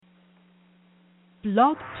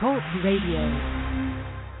Blog Talk Radio.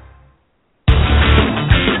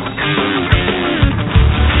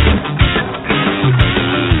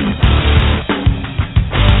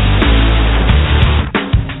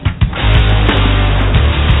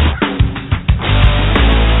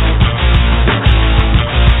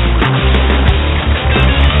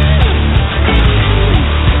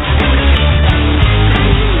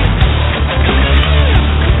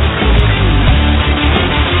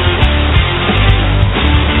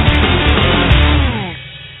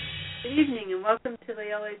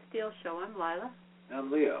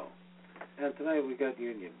 And tonight we got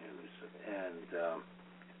union news, and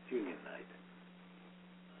it's union night.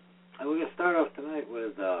 And we're going to start off tonight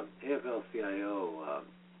with AFL-CIO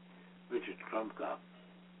Richard Trumka,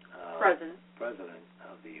 president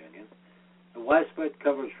of the union. The widespread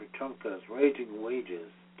coverage for Trumka's raging wages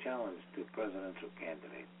challenge to presidential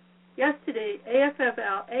candidate. Yesterday,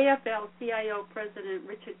 AFL-CIO President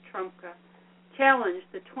Richard Trumka challenged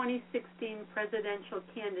the 2016 presidential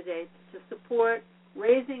candidates to support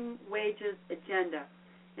raising wages agenda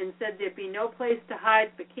and said there'd be no place to hide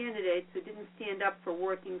for candidates who didn't stand up for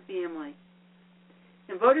working families.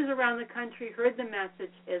 And voters around the country heard the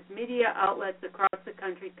message as media outlets across the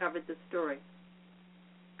country covered the story.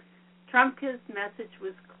 Trumka's message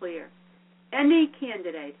was clear. Any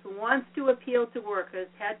candidate who wants to appeal to workers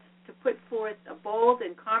had to put forth a bold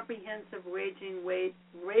and comprehensive raising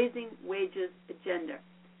wages agenda.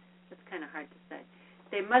 That's kind of hard to say.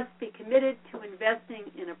 They must be committed to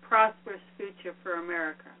investing in a prosperous future for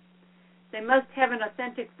America. They must have an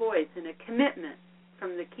authentic voice and a commitment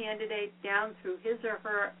from the candidate down through his or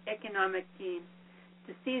her economic team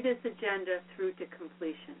to see this agenda through to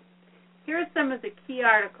completion. Here are some of the key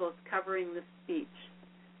articles covering the speech.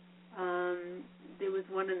 There was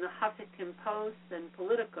one in the Huffington Post and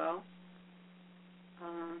Politico.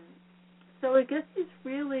 So I guess he's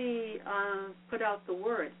really put out the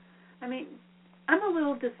word. I mean, I'm a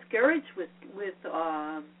little discouraged with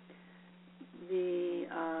the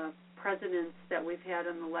presidents that we've had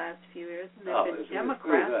in the last few years, and they've been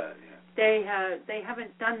Democrats. Bad, yeah. They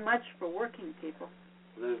haven't done much for working people.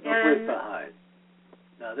 There's no place to hide.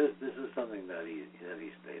 Now, this is something that he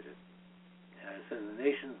stated. It says the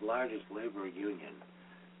nation's largest labor union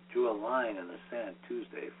drew a line in the sand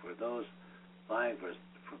Tuesday for those vying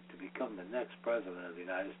to become the next president of the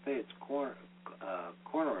United States,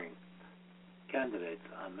 cornering candidates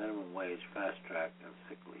on minimum wage, fast track, and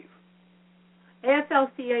sick leave.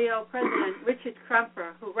 AFL-CIO President Richard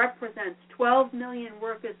Trumka, who represents 12 million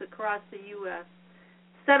workers across the U.S.,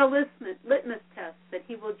 set a litmus test that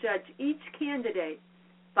he will judge each candidate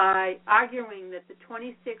by arguing that the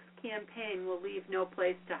 26th campaign will leave no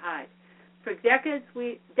place to hide. For decades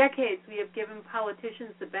we have given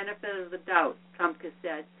politicians the benefit of the doubt, Trumka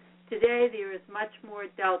said. Today there is much more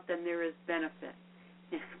doubt than there is benefit.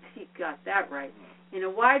 He got that right. In a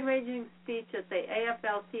wide-ranging speech at the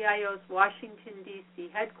AFL-CIO's Washington, D.C.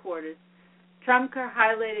 headquarters, Trumka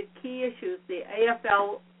highlighted key issues the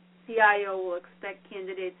AFL-CIO will expect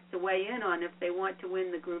candidates to weigh in on if they want to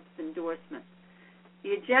win the group's endorsement.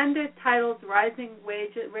 The agenda, titled Raising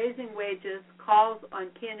Wages, calls on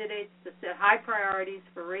candidates to set high priorities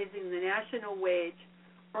for raising the national wage,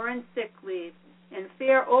 earned sick leave, and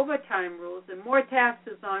fair overtime rules, and more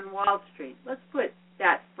taxes on Wall Street. Let's put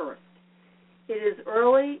that first. It is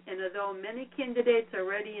early, and although many candidates are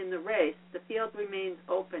already in the race, the field remains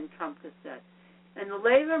open, Trumka said. And the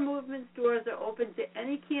labor movement's doors are open to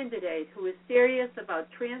any candidate who is serious about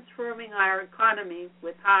transforming our economy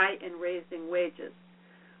with high and raising wages.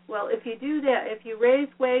 Well, if you do that, if you raise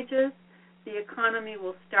wages, the economy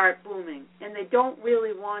will start booming, and they don't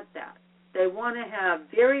really want that. They want to have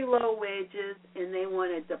very low wages, and they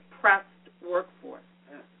want a depressed workforce.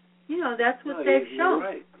 You know, that's what they've shown. You're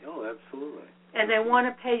right. Oh, absolutely. And they want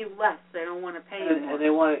to pay you less. They don't want to pay you more.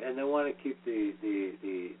 And they want to keep the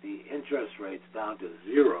interest rates down to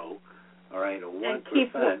zero. All right, or 1%.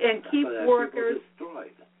 And keep workers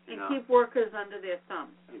destroyed. Keep workers under their thumb.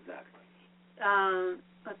 Exactly.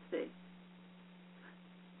 Let's see.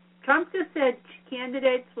 Trumka said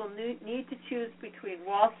candidates will need to choose between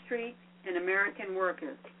Wall Street and American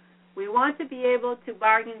workers. We want to be able to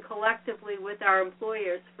bargain collectively with our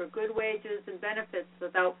employers for good wages and benefits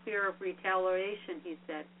without fear of retaliation, he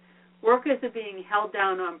said. Workers are being held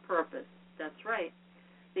down on purpose. That's right.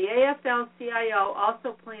 The AFL-CIO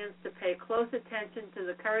also plans to pay close attention to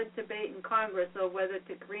the current debate in Congress over whether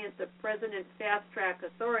to grant the president fast-track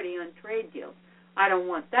authority on trade deals. I don't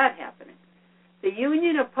want that happening. The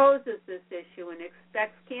union opposes this issue and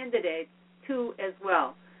expects candidates to as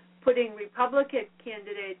well, putting Republican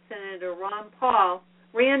candidate Senator Ron Paul,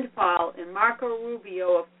 Rand Paul and Marco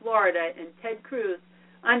Rubio of Florida and Ted Cruz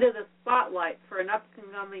under the spotlight for an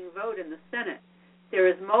upcoming vote in the Senate. There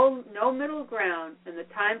is no middle ground, and the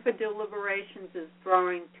time for deliberations is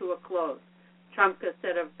drawing to a close, Trumka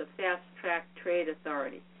said of the Fast-Track Trade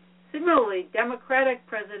Authority. Similarly, Democratic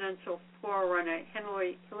presidential forerunner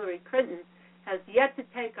Hillary Clinton has yet to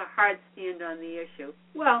take a hard stand on the issue.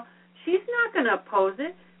 Well, she's not going to oppose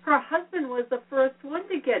it. Her husband was the first one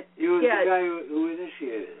to get He was the guy who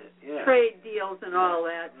initiated it. Yeah. Trade deals and all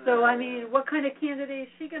that. So, I mean, what kind of candidate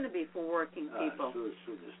is she going to be for working people?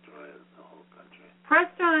 She'll destroy the whole country.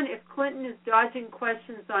 Pressed on if Clinton is dodging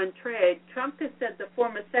questions on trade, Trump has said the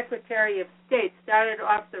former Secretary of State started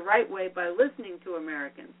off the right way by listening to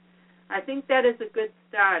Americans. I think that is a good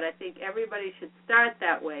start. I think everybody should start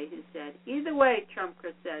that way, he said. Either way,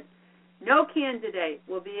 Trumka said, no candidate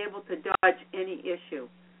will be able to dodge any issue.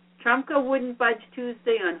 Trumka wouldn't budge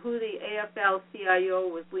Tuesday on who the AFL-CIO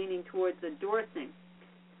was leaning towards endorsing,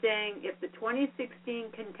 saying if the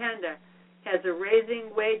 2016 contender has a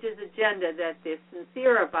raising wages agenda that they're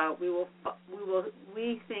sincere about, we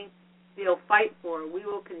think they'll fight for, we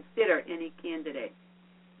will consider any candidate.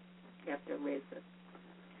 You have to raise this.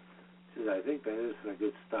 I think that is a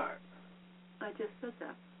good start. I just said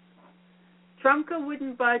that. Trumka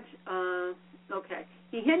wouldn't budge. Okay.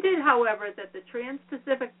 He hinted, however, that the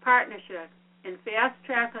Trans-Pacific Partnership and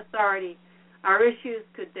Fast-Track Authority are issues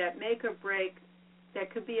that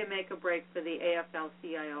could be a make or break for the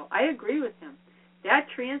AFL-CIO. I agree with him. That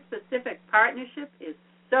Trans-Pacific Partnership is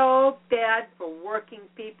so bad for working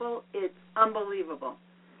people, it's unbelievable.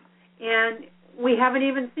 And we haven't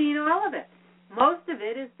even seen all of it. Most of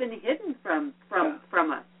it has been hidden from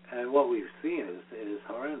us. And what we've seen is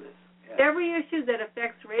horrendous. Yeah. Every issue that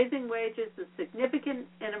affects raising wages is significant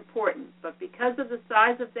and important, but because of the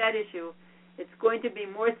size of that issue, it's going to be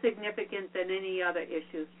more significant than any other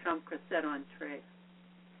issues, Trump said on trade.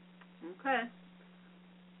 Okay.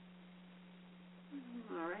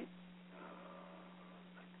 All right.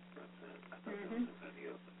 That's it. I thought that was a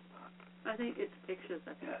video. I think it's pictures.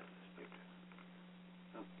 Yeah, it's pictures.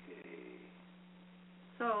 Okay.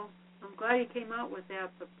 So, I'm glad he came out with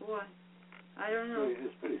that, but boy, I don't know.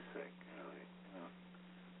 It's pretty sick, really.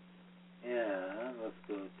 Yeah, let's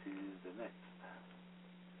go to the next.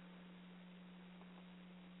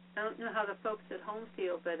 I don't know how the folks at home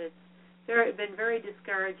feel, but it's been very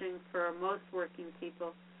discouraging for most working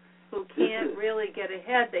people who can't really get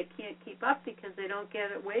ahead. They can't keep up because they don't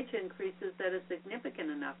get wage increases that are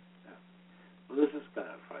significant enough. Yeah. Well, this is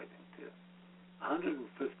kind of frightening, too. 150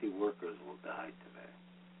 workers will die today.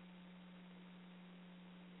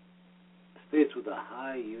 States with a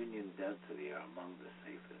high union density are among the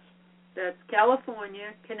safest. That's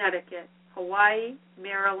California, Connecticut, Hawaii,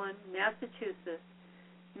 Maryland, Massachusetts,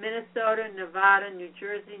 Minnesota, Nevada, New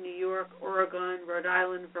Jersey, New York, Oregon, Rhode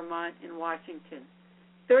Island, Vermont, and Washington.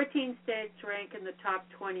 13 states rank in the top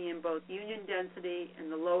 20 in both union density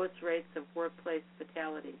and the lowest rates of workplace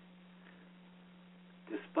fatalities.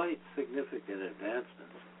 Despite significant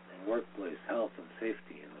advancements in workplace health and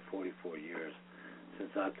safety in the 44 years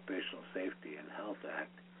since Occupational Safety and Health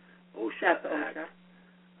Act, OSHA Act,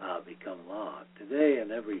 become law, today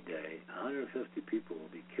and every day, 150 people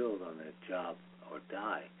will be killed on their job or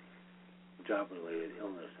die from job-related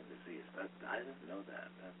illness and disease. I didn't know that.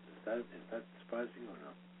 Is that surprising or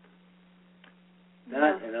no?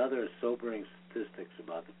 That and other sobering statistics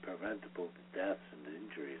about the preventable deaths and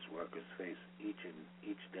injuries workers face each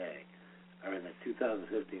day are in the 2015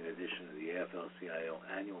 edition of the AFL-CIO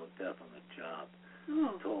Annual Death on the Job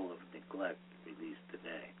Toll of Neglect released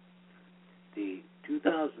today. The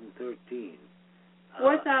 2013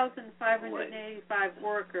 4,585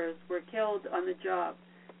 workers were killed on the job,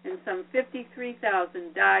 and some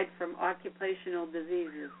 53,000 died from occupational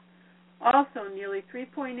diseases. Also, nearly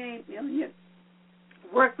 3.8 million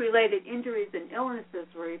work-related injuries and illnesses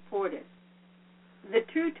were reported. The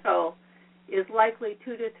true toll is likely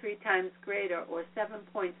 2 to 3 times greater, or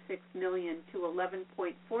 7.6 million to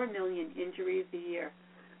 11.4 million injuries a year.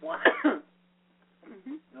 Wow.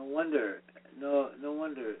 No wonder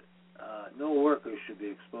no worker should be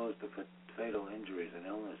exposed to fatal injuries and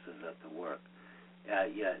illnesses at the work.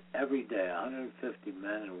 Yet every day, 150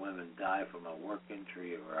 men and women die from a work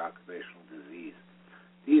injury or occupational disease.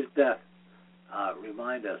 These deaths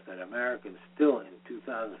remind us that Americans still in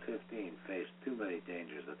 2015 face too many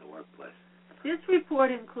dangers at the workplace. This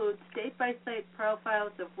report includes state-by-state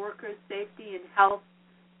profiles of workers' safety and health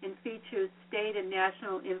and features state and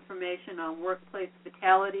national information on workplace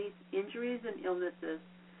fatalities, injuries, and illnesses,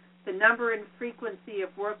 the number and frequency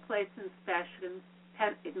of workplace inspections,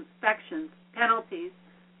 penalties,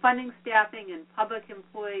 funding, staffing, and public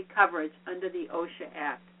employee coverage under the OSHA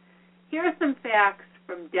Act. Here are some facts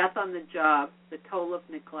from Death on the Job, the toll of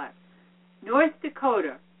neglect. North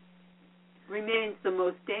Dakota remains the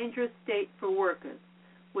most dangerous state for workers,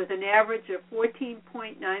 with an average of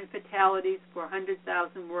 14.9 fatalities per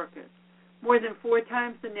 100,000 workers, more than 4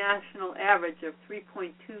 times the national average of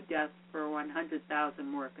 3.2 deaths per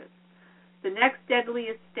 100,000 workers. The next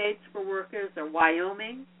deadliest states for workers are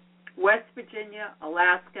Wyoming, West Virginia,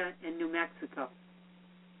 Alaska, and New Mexico.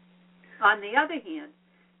 On the other hand,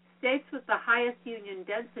 states with the highest union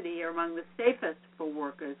density are among the safest for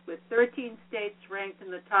workers, with 13 states ranked in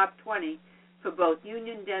the top 20 for both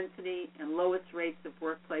union density and lowest rates of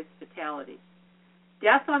workplace fatality.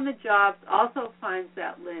 Death on the Job also finds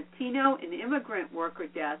that Latino and immigrant worker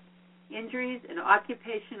deaths, injuries, and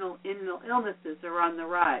occupational illnesses are on the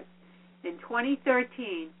rise. In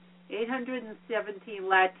 2013, 817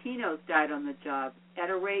 Latinos died on the job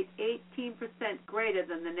at a rate 18% greater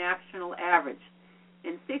than the national average,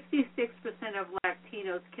 and 66% of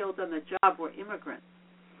Latinos killed on the job were immigrants.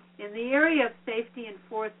 In the area of safety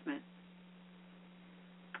enforcement,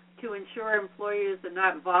 to ensure employers are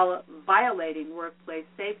not violating workplace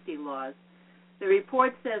safety laws, the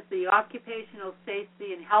report says the Occupational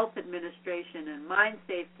Safety and Health Administration and Mine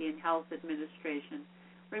Safety and Health Administration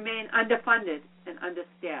remain underfunded and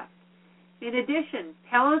understaffed. In addition,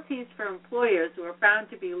 penalties for employers who are found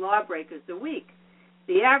to be lawbreakers are weak.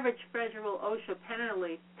 The average federal OSHA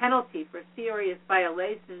penalty for serious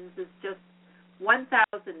violations is just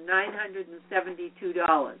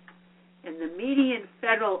 $1,972, and the median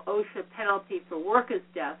federal OSHA penalty for workers'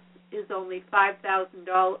 deaths is only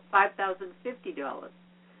 $5,050.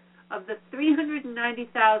 Of the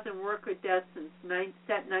 390,000 worker deaths since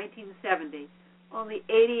 1970, only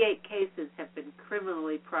 88 cases have been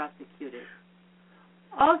criminally prosecuted.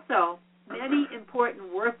 Also, many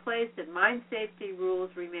important workplace and mine safety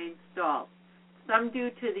rules remain stalled, some due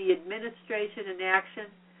to the administration inaction,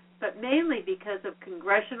 but mainly because of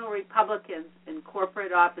congressional Republicans and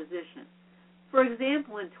corporate opposition. For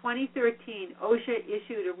example, in 2013, OSHA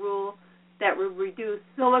issued a rule that would reduce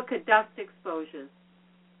silica dust exposures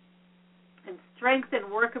and strengthen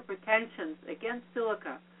worker protections against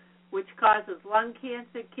silica, which causes lung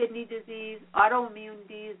cancer, kidney disease, autoimmune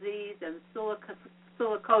disease, and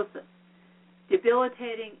silicosis,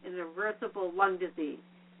 debilitating and irreversible lung disease.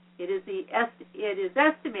 It is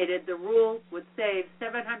estimated the rule would save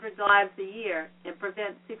 700 lives a year and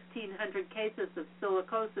prevent 1,600 cases of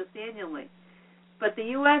silicosis annually. But the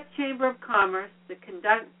U.S. Chamber of Commerce, the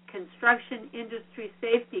Construction Industry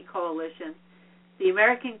Safety Coalition, the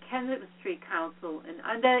American Chemistry Council, and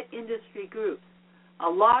other industry groups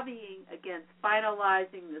are lobbying against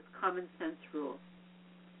finalizing this common sense rule.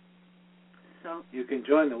 So you can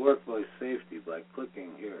join the workplace safety by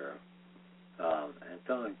clicking here and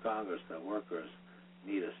telling Congress that workers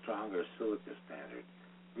need a stronger silica standard.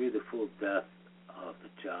 Read the full Death of the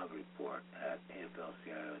Job report at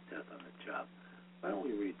AFL-CIO, Death on the Job. Why don't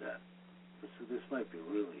we read that? This might be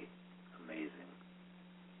really amazing.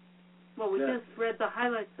 Well, we just read the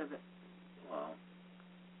highlights of it. Well,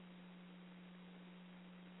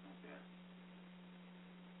 okay.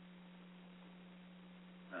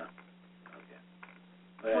 Okay.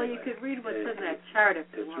 But well, anyway, you could read what's in that chart if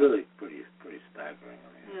you want. It's really pretty staggering. I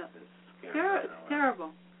mean, yeah. It's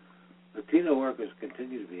terrible. Latino workers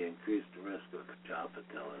continue to be increased risk of job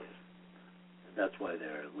fatalities. And that's why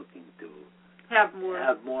they're looking to have more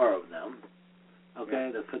of them.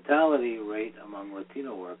 Okay, the fatality rate among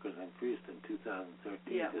Latino workers increased in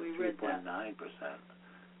 2013 to 3.9%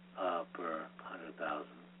 per 100,000.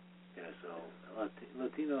 Okay, so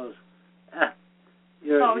Latinos.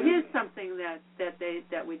 Here's something that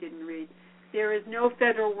we didn't read. There is no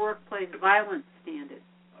federal workplace violence standard.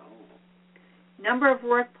 Number of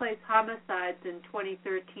workplace homicides in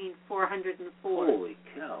 2013, 404. Holy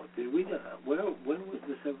cow! Did we? When was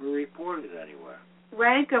this ever reported anywhere?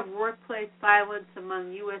 Rank of workplace violence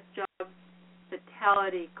among U.S. job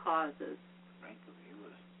fatality causes. Rank of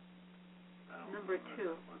U.S. Number 2.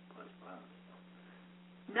 Workplace violence.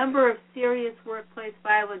 Number of serious workplace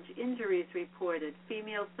violence injuries reported.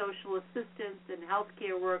 Female social assistants and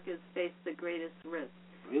healthcare workers face the greatest risk.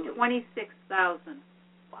 Really? 26,000.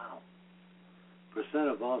 Wow. Percent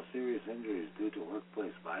of all serious injuries due to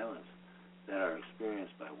workplace violence that are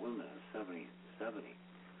experienced by women is 70.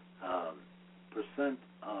 Percent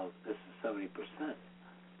of this is 70%.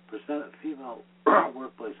 Percent of female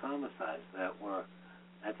workplace homicides that were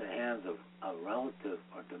at the hands of a relative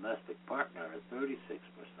or domestic partner is 36%.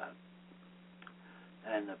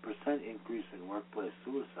 And the percent increase in workplace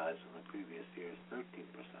suicides from the previous year is 13%.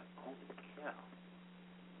 Holy cow.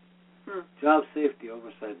 Job safety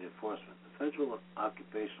oversight and enforcement. The Federal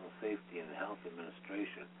Occupational Safety and Health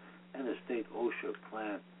Administration and the state OSHA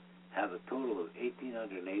plan have a total of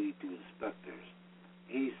 1,882 inspectors,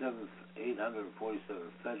 847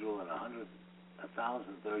 federal and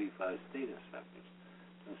 1,035 state inspectors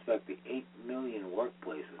to inspect the 8 million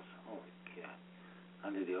workplaces. Holy cow!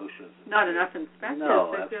 Under the OSHA's. Not enough inspectors.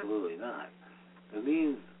 No, absolutely not. It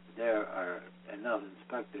means there are enough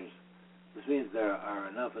inspectors. This means there are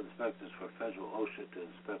enough inspectors for federal OSHA to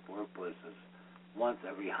inspect workplaces once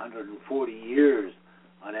every 140 years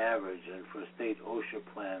on average, and for state OSHA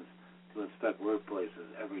plans to inspect workplaces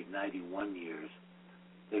every 91 years.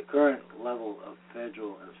 The current level of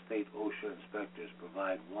federal and state OSHA inspectors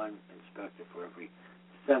provide one inspector for every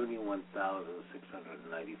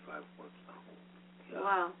 71,695 works. Yeah.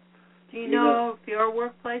 Wow. Do you know if your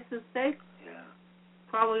workplace is safe? Yeah.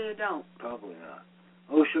 Probably you don't. Probably not.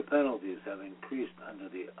 OSHA penalties have increased under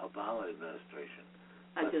the Obama administration,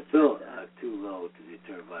 but still too low to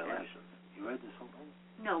deter violations. Yeah. You read this whole thing?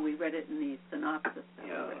 No, we read it in the synopsis.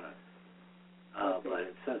 Yeah, right. But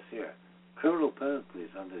it says here, criminal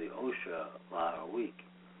penalties under the OSHA law are weak.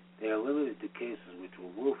 They are limited to cases which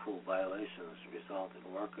were willful violations result in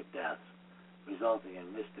worker deaths, resulting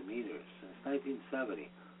in misdemeanors. Since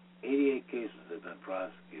 1970, 88 cases have been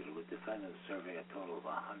prosecuted, with defendants serving a total of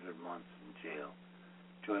 100 months in jail.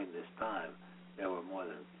 During this time, there were more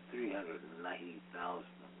than 390,000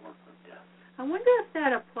 worker deaths. I wonder if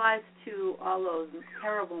that applies to all those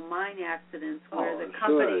terrible mine accidents where the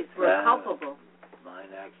companies were culpable.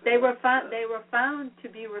 Mine accidents. They were found to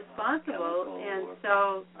be responsible, and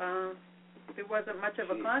so there wasn't much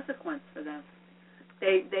of a consequence for them.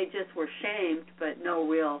 They just were shamed, but no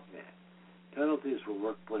real. Yeah. Penalties for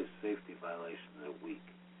workplace safety violations are weak.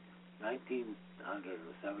 $1,972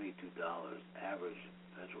 average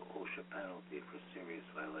federal OSHA penalty for serious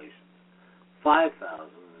violations. $5,050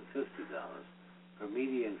 for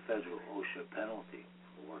median federal OSHA penalty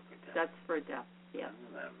for worker death. That's for death, yeah.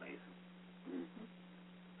 Isn't that amazing? Mm-hmm.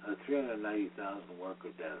 390,000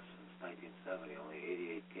 worker deaths since 1970. Only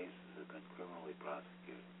 88 cases have been criminally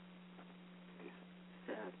prosecuted.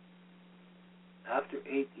 Sad. After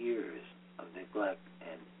 8 years of neglect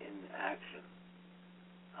and inaction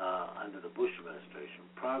under the Bush administration,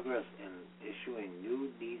 progress in issuing new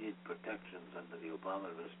needed protections under the Obama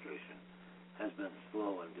administration has been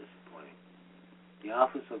slow and disappointing. The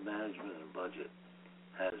Office of Management and Budget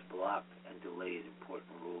has blocked and delayed important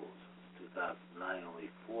rules. Since 2009, only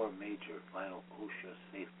 4 major final OSHA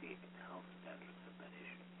safety and health standards have been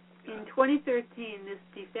issued. In 2013, this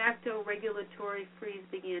de facto regulatory freeze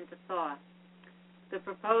began to thaw. The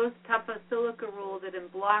proposed tougher silica rule that had been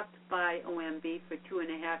blocked by OMB for 2.5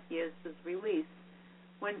 years was released.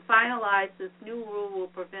 When finalized, this new rule will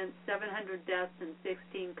prevent 700 deaths and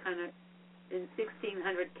 1,600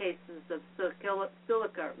 cases of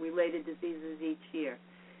silica-related diseases each year.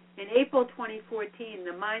 In April 2014,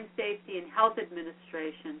 the Mine Safety and Health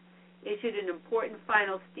Administration issued an important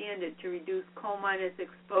final standard to reduce coal miners'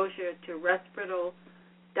 exposure to respiratory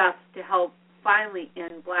dust to help finally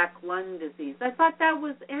end black lung disease. I thought that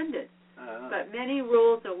was ended. But many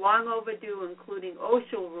rules are long overdue, including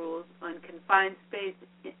OSHA rules on confined space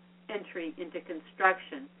entry into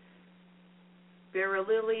construction,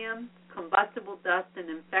 beryllium, combustible dust, and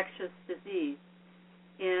infectious disease,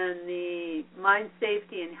 and the Mine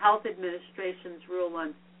Safety and Health Administration's rule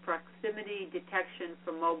on proximity detection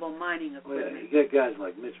for mobile mining equipment. Well, you get guys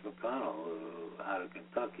like Mitch McConnell out of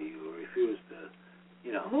Kentucky who refuse to,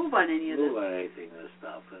 move on anything of this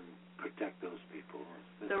stuff and protect those people.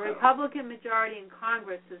 The Republican majority in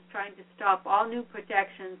Congress is trying to stop all new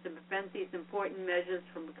protections and prevent these important measures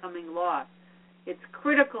from becoming law. It's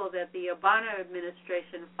critical that the Obama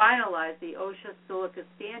administration finalize the OSHA silica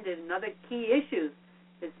standard and other key issues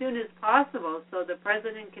as soon as possible so the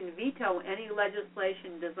president can veto any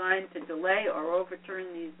legislation designed to delay or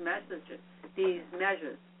overturn these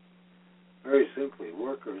measures. Very simply,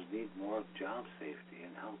 workers need more job safety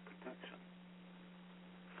and health protection.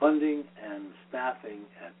 Funding and staffing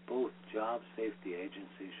at both job safety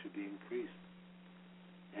agencies should be increased.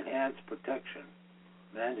 Enhanced protection,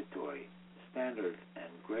 mandatory, standard, and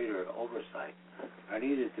greater oversight are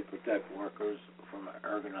needed to protect workers from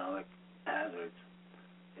ergonomic hazards,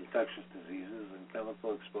 infectious diseases, and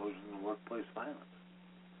chemical exposure and workplace violence.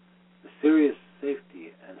 The serious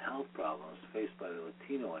safety and health problems faced by the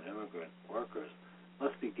Latino and immigrant workers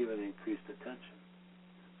must be given increased attention.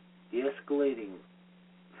 The escalating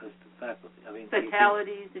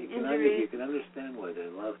fatalities and injuries. You can understand why they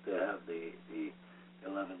love to have the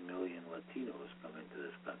 11 million Latinos come into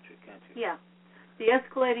this country, can't you? Yeah. The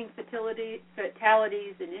escalating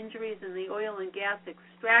fatalities and injuries in the oil and gas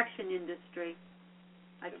extraction industry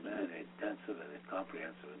demand intensive and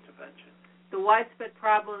comprehensive intervention. The widespread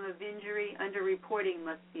problem of injury underreporting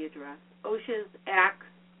must be addressed. OSHA's acts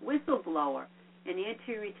whistleblower and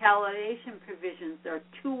anti-retaliation provisions are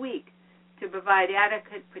too weak to provide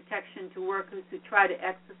adequate protection to workers who try to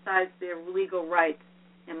exercise their legal rights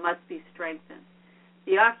and must be strengthened.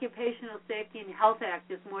 The Occupational Safety and Health Act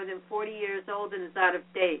is more than 40 years old and is out of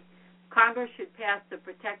date. Congress should pass the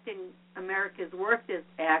Protecting America's Workers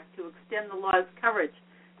Act to extend the law's coverage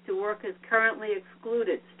to workers currently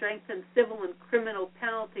excluded, strengthen civil and criminal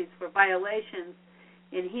penalties for violations,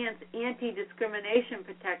 enhance anti-discrimination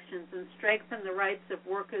protections, and strengthen the rights of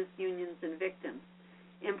workers, unions, and victims.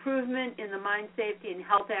 Improvement in the Mine Safety and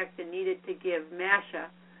Health Act are needed to give MASHA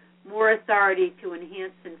more authority to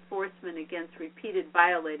enhance enforcement against repeated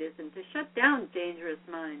violators and to shut down dangerous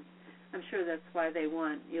mines. I'm sure that's why they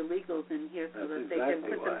want illegals in here so that they can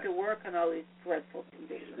put them to work on all these dreadful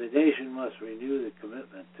conditions. The nation must renew the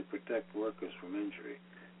commitment to protect workers from injury,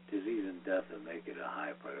 disease, and death and make it a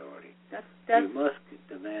high priority. We must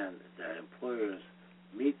demand that employers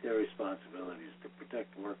meet their responsibilities to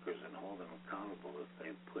protect workers and hold them accountable if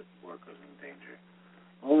they put workers in danger.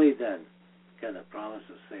 Only then can the promise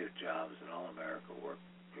of safe jobs and all American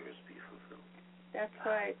workers be fulfilled. That's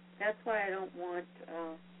why I don't want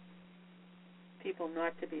people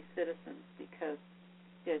not to be citizens, because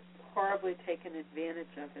it's horribly taken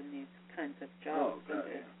advantage of in these kinds of jobs. God,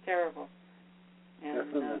 it's terrible. And,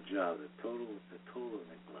 death on the job, the total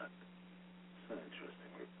neglect. It's an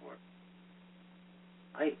interesting report.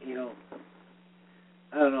 I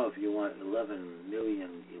don't know if you want 11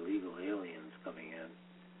 million illegal aliens coming in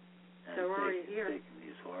and they're already here taking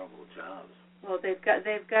these horrible jobs. Well, they've got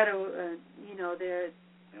to,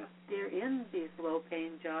 they're in these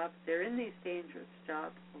low-paying jobs. They're in these dangerous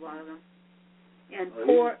jobs, a lot of them, and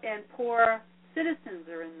poor citizens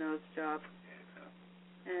are in those jobs,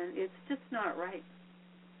 and it's just not right.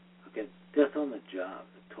 Okay, death on the job,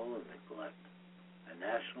 the toll of neglect, a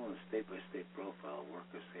national and state-by-state profile of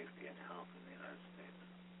worker safety and health in the United States.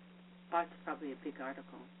 Oh, it's probably a big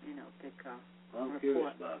article, big well, I'm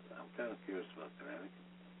kind of curious about Connecticut.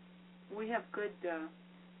 We have good let's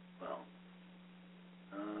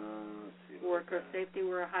see, worker safety.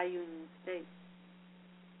 We're a high union state.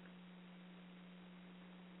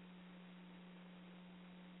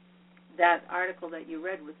 That article that you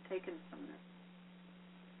read was taken from this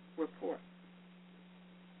report.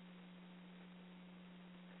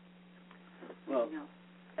 Well,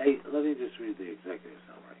 hey, let me just read the executive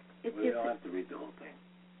summary. We don't have to read the whole thing.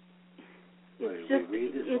 It's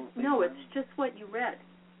just what you read.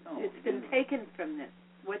 No, it's been taken from this.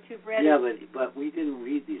 What you've read. Yeah, but we didn't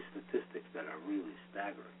read these statistics that are really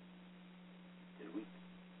staggering. Did we?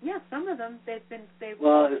 Yeah, some of them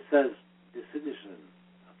Well, it says this edition.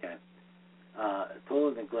 Okay.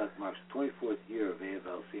 Total neglect marks the 24th year of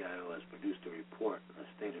AFL-CIO has produced a report on the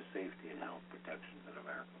state of safety and health protections in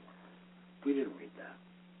American workers. We didn't read that.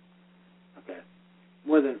 Okay.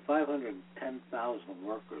 More than 510,000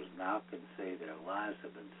 workers now can say their lives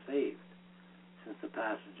have been saved since the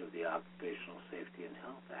passage of the Occupational Safety and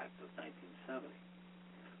Health Act of 1970,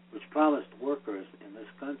 which promised workers in this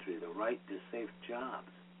country the right to safe jobs.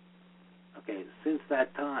 Okay, since that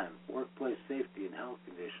time, workplace safety and health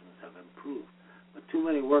conditions have improved, but too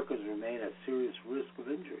many workers remain at serious risk of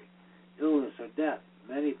injury, illness, or death.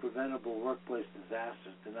 Many preventable workplace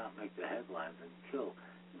disasters do not make the headlines and kill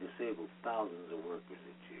and disable thousands of workers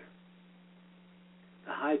each year.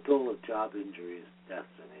 The high toll of job injuries, deaths,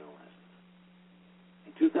 and illnesses.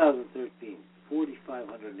 In 2013,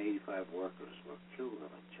 4,585 workers were killed on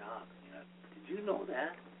a job. Did you know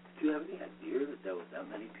that? Did you have any idea that there was that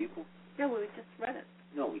many people? Yeah, we just read it.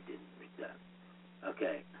 No, we didn't read that.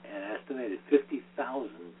 Okay, an estimated 50,000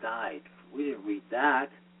 died. We didn't read that.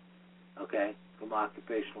 Okay, from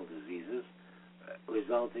occupational diseases,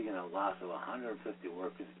 resulting in a loss of 150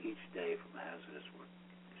 workers each day from hazardous work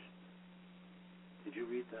conditions. Did you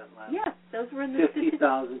read that last? Yes, those were in the 50,000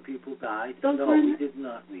 people died? No, we did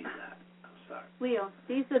not read that. I'm sorry. Leo,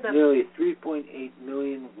 these are the... Nearly 3.8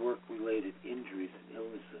 million work-related injuries and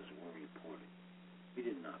illnesses were reported. We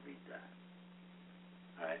did not read that.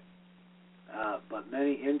 All right? But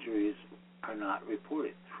many injuries are not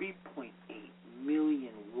reported. 3.8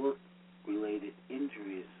 million work-related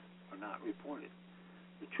injuries are not reported.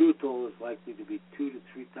 The true toll is likely to be 2 to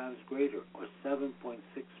 3 times greater, or 7.6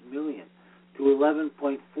 million to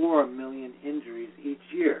 11.4 million injuries each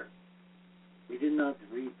year. We did not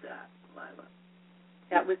read that, Lila.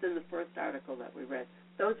 That was in the first article that we read.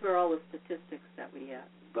 Those were all the statistics that we had.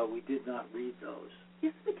 But we did not read those.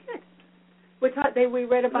 Yes, we did. We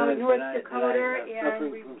read about North Dakota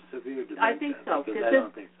suffering from severe dementia. I think so. Because I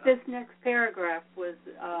don't think so. This next paragraph was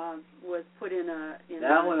put in a.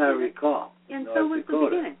 That one I recall. And North so was Dakota, the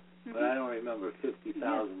beginning. Mm-hmm. But I don't remember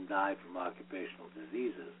 50,000 died from occupational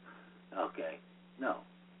diseases. Okay, no.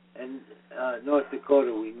 And North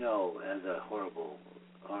Dakota, we know, has a horrible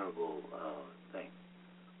thing.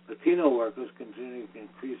 Latino workers continue to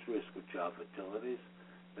increase risk of job fatalities.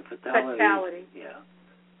 The fatality. Yeah.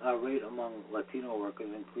 Rate among Latino workers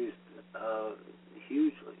increased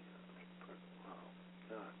hugely. Wow,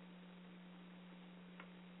 God.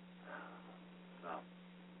 So,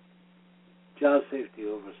 job safety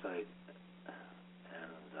oversight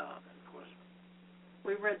and enforcement.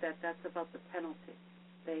 We read that. That's about the penalty.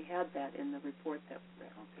 They had that in the report that we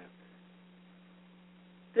read. Okay.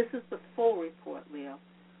 This is the full report, Leo.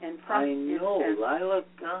 And from, I know, Lila.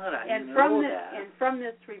 God, I know that. And from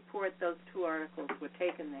this report, those two articles were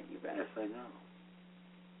taken that you read. Yes, I know.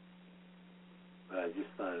 But I just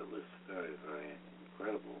thought it was very, very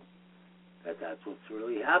incredible that that's what's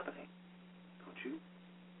really happening. Don't you?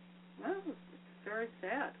 Well, it's very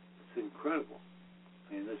sad. It's incredible.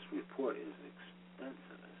 I mean, this report is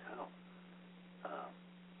expensive as hell.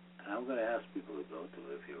 And I'm going to ask people to go to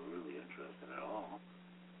it if you're really interested at all.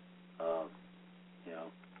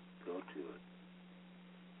 Go to it.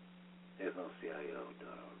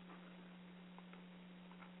 AFL-CIO.org.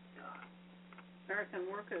 American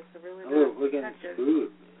workers are really not we're getting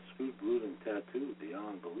screwed, glued, and tattooed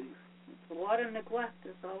beyond belief. It's a lot of neglect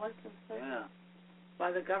is all I can say. Yeah.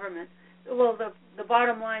 By the government. Well, the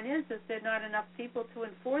bottom line is there are not enough people to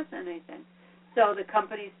enforce anything. So the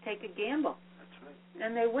companies take a gamble. That's right.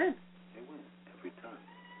 And they win. They win every time.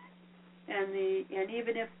 And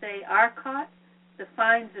even if they are caught, the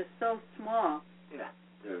fines are so small. Yeah.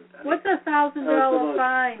 What's $1,000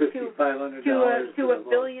 fine to a $1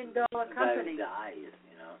 billion company? Dies,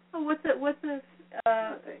 you know. Oh, what's a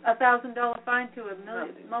 $1,000 fine to a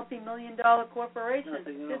multi-million-dollar corporation?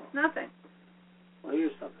 It's nothing. Well,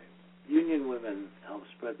 here's something. Union women help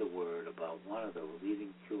spread the word about one of the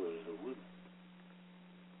leading killers of women.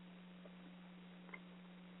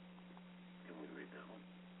 Can we read that one?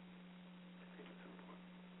 I think it's important.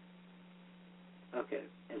 Okay.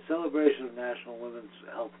 In celebration of National Women's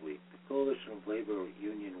Health Week, the Coalition of Labor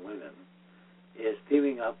Union Women is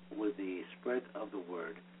teaming up with the Spread of the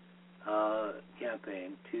Word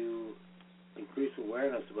campaign to increase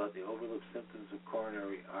awareness about the overlooked symptoms of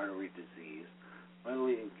coronary artery disease, one of the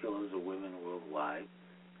leading killers of women worldwide.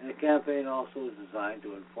 And the campaign also is designed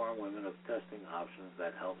to inform women of testing options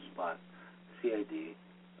that help spot CID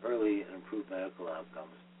early and improve medical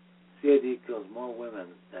outcomes. CID kills more women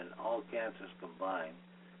than all cancers combined,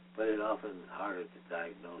 but it often is harder to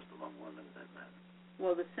diagnose among women than men.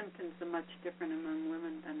 Well, the symptoms are much different among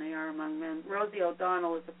women than they are among men. Rosie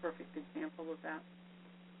O'Donnell is a perfect example of that.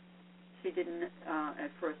 She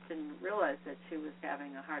at first didn't realize that she was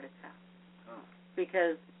having a heart attack. Oh.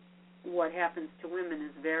 Because what happens to women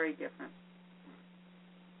is very different.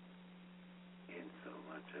 In so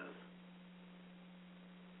much as?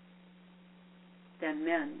 Than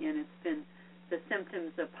men. And it's been, the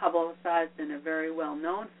symptoms are publicized and are very well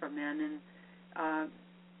known for men. And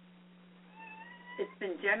it's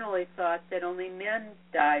been generally thought that only men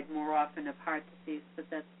died more often of heart disease, but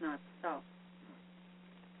that's not so.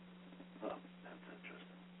 Well, that's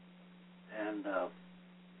interesting. And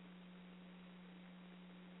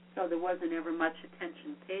so there wasn't ever much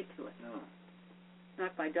attention paid to it. No.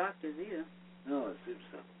 Not by doctors either. No, it seems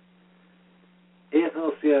so.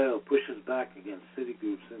 AFL-CIO pushes back against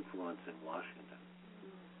Citigroup's influence in Washington.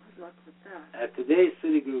 Good luck with that. At today's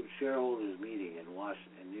Citigroup shareholders meeting in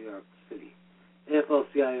New York City,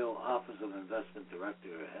 AFL-CIO Office of Investment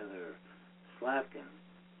Director Heather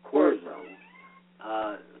Slatkin-Corzo,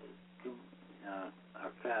 our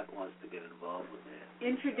cat wants to get involved with it,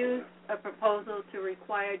 introduced a proposal to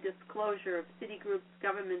require disclosure of Citigroup's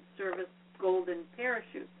government service golden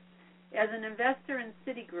parachutes. As an investor in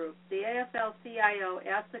Citigroup, the AFL-CIO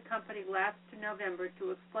asked the company last November to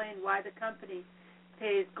explain why the company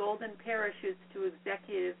pays golden parachutes to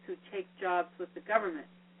executives who take jobs with the government.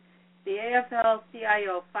 The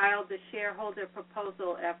AFL-CIO filed the shareholder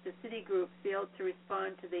proposal after Citigroup failed to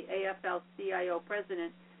respond to the AFL-CIO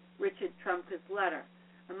president, Richard Trumka's letter.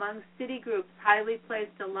 Among Citigroup's highly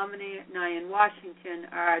placed alumni in Washington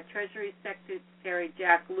are Treasury Secretary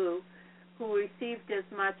Jack Lew, who received as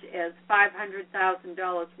much as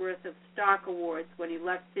 $500,000 worth of stock awards when he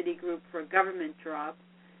left Citigroup for a government job,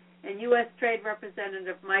 and U.S. Trade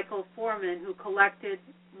Representative Michael Foreman, who collected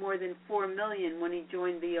more than $4 million when he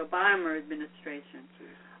joined the Obama administration.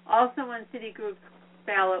 Also on Citigroup's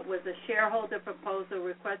ballot was a shareholder proposal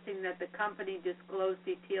requesting that the company disclose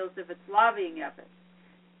details of its lobbying efforts.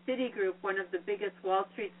 Citigroup, one of the biggest Wall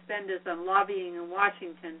Street spenders on lobbying in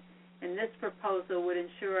Washington, and this proposal would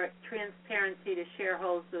ensure transparency to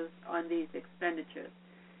shareholders on these expenditures.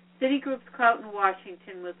 Citigroup's clout in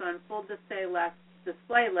Washington was on full display last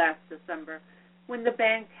December when the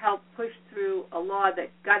bank helped push through a law that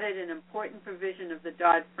gutted an important provision of the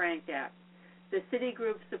Dodd-Frank Act. The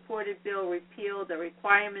Citigroup-supported bill repealed a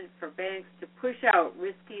requirement for banks to push out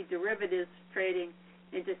risky derivatives trading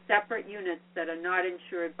into separate units that are not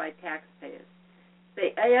insured by taxpayers.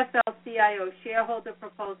 The AFL-CIO shareholder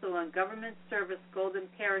proposal on government service golden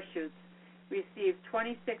parachutes received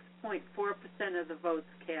 26.4% of the votes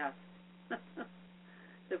cast.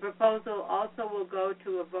 The proposal also will go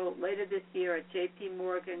to a vote later this year at J.P.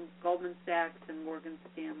 Morgan, Goldman Sachs, and Morgan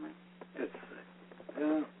Stanley. It's sick.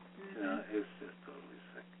 It's just totally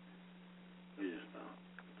sick. We just don't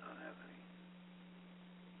have any.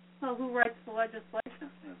 Well, who writes the legislation?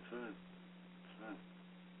 That's right.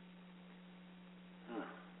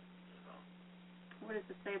 What does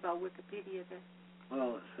it say about Wikipedia there?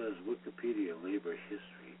 Well, it says Wikipedia labor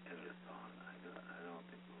history editathon. I don't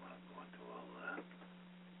think we want to go into all that.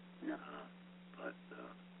 No. But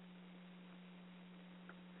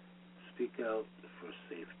speak out for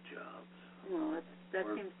safe jobs. Well, that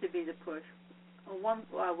seems to be the push.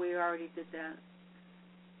 We already did that.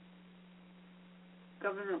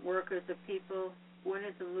 Government workers are people,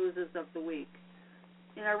 winners and losers of the week.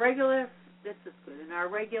 This is good. In our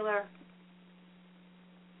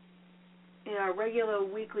regular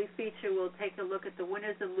weekly feature, we'll take a look at the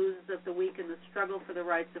winners and losers of the week in the struggle for the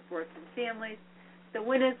rights of working families. The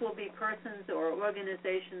winners will be persons or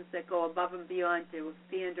organizations that go above and beyond to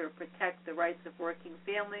expand or protect the rights of working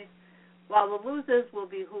families, while the losers will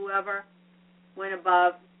be whoever went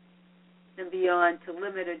above and beyond to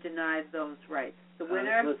limit or deny those rights. The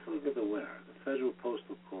winner... Let's look at the winner, the Federal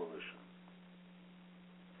Postal Coalition.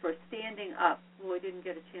 For standing up. Well, we didn't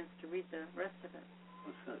get a chance to read the rest of it.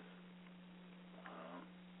 What's this?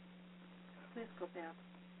 Please go back.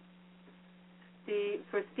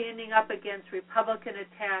 For standing up against Republican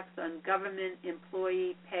attacks on government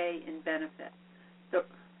employee pay and benefits. So,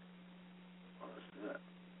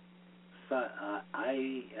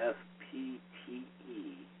 IFPTE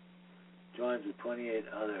joins with 28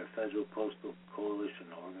 other Federal Postal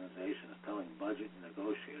Coalition organizations telling budget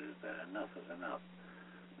negotiators that enough is enough.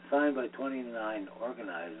 Signed by 29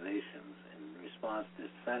 organizations in response to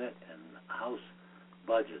Senate and House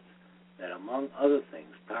budgets that, among other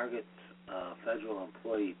things, targets federal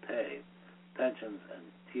employee pay, pensions, and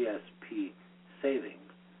TSP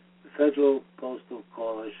savings. The Federal Postal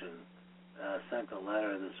Coalition sent a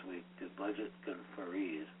letter this week to budget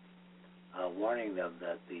conferees warning them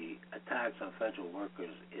that the attacks on federal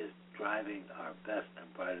workers is driving our best and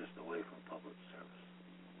brightest away from public service.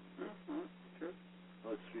 Mm-hmm. True.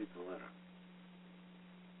 Let's read the letter.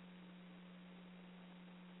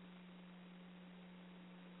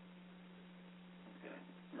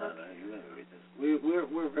 You're going to read this.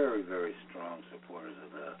 We're very, very strong supporters of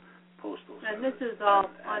the Postal Service. And this is all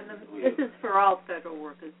this is for all federal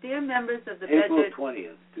workers. Dear members of the April Budget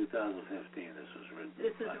 20th, 2015. This was written.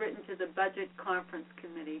 This is written to the Budget Conference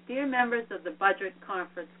Committee. Dear members of the Budget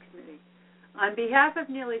Conference Committee, on behalf of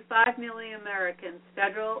nearly 5 million Americans,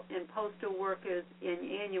 federal and postal workers and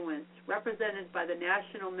annuants, represented by the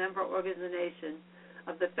national member organization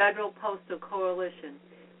of the Federal Postal Coalition,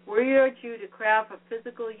 we urge you to craft a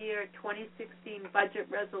fiscal year 2016 budget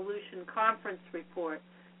resolution conference report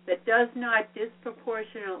that does not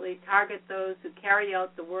disproportionately target those who carry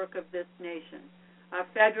out the work of this nation, our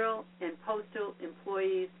federal and postal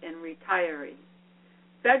employees and retirees.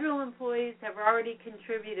 Federal employees have already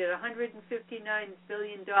contributed $159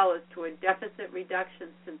 billion toward deficit reduction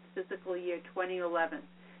since fiscal year 2011,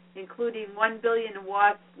 including $1 billion in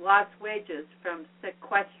lost wages from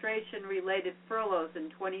sequestration-related furloughs in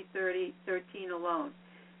 2013 alone.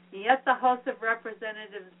 And yet the House of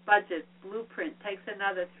Representatives budget blueprint takes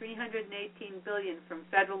another $318 billion from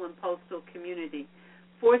federal and postal community,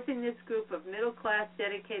 forcing this group of middle-class,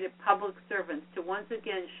 dedicated public servants to once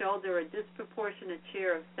again shoulder a disproportionate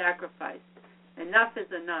share of sacrifice. Enough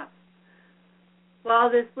is enough.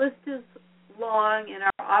 While this list is long and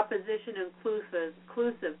our opposition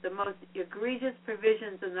inclusive, the most egregious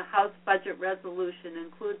provisions in the House budget resolution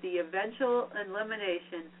include the eventual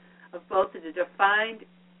elimination of both the defined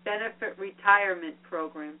benefit retirement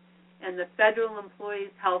program and the Federal Employees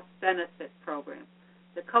Health Benefit Program.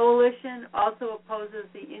 The coalition also opposes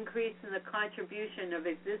the increase in the contribution of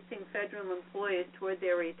existing federal employees toward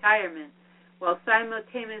their retirement, while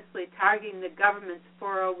simultaneously targeting the government's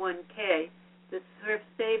 401k, the thrift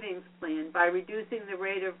savings plan, by reducing the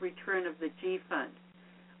rate of return of the G Fund.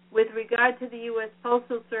 With regard to the U.S.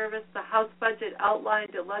 Postal Service, the House budget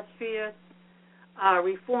outlined illustrious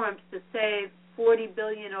reforms to save $40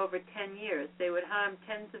 billion over 10 years. They would harm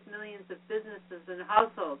tens of millions of businesses and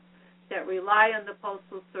households that rely on the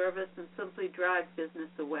Postal Service and simply drive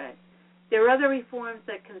business away. There are other reforms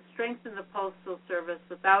that can strengthen the Postal Service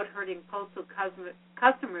without hurting postal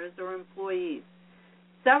customers or employees.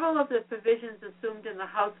 Several of the provisions assumed in the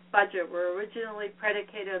House budget were originally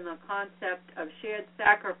predicated on the concept of shared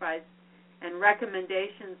sacrifice and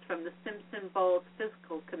recommendations from the Simpson-Bowles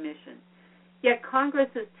Fiscal Commission. Yet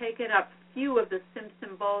Congress has taken up few of the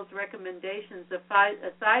Simpson-Bowles recommendations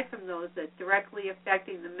aside from those that directly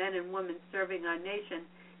affecting the men and women serving our nation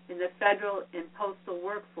in the federal and postal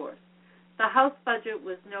workforce. The House budget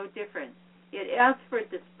was no different. It asked for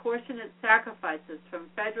disproportionate sacrifices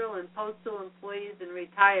from federal and postal employees and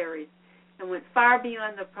retirees and went far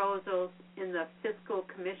beyond the proposals in the Fiscal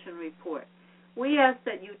Commission report. We ask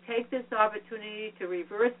that you take this opportunity to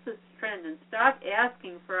reverse this trend and stop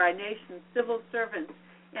asking for our nation's civil servants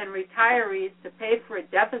and retirees to pay for a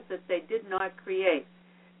deficit they did not create.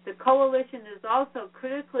 The coalition is also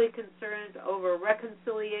critically concerned over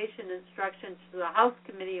reconciliation instructions to the House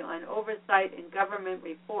Committee on Oversight and Government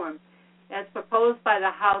Reform as proposed by the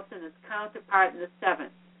House and its counterpart in the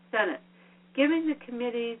Senate. Given the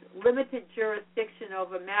committee's limited jurisdiction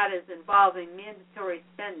over matters involving mandatory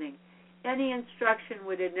spending, any instruction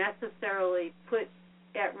would necessarily put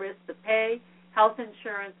at risk the pay, health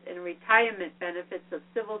insurance, and retirement benefits of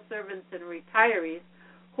civil servants and retirees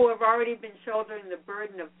who have already been shouldering the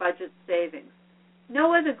burden of budget savings.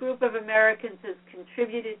 No other group of Americans has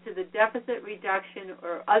contributed to the deficit reduction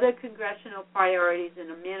or other congressional priorities in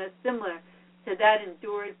a manner similar to that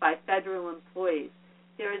endured by federal employees.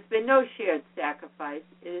 There has been no shared sacrifice.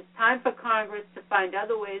 It is time for Congress to find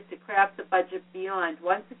other ways to craft the budget beyond,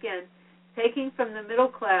 once again, taking from the middle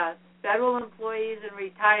class, federal employees and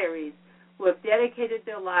retirees who have dedicated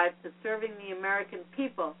their lives to serving the American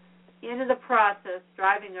people, into the process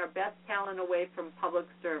driving our best talent away from public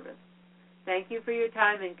service. Thank you for your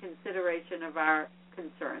time and consideration of our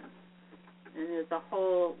concerns. And there's a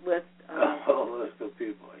whole list of... A whole list of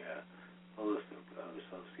people, yeah. A whole list of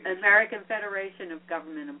associations. American Federation of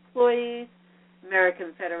Government Employees,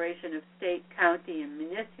 American Federation of State, County, and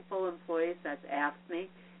Municipal Employees, that's AFSCME,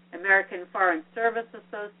 American Foreign Service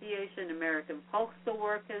Association, American Postal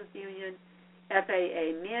Workers Union,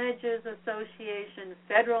 FAA Managers Association,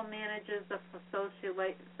 Federal Managers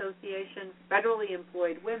Association, Federally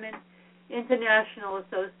Employed Women, International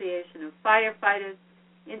Association of Firefighters,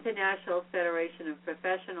 International Federation of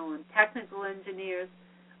Professional and Technical Engineers,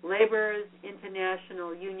 Laborers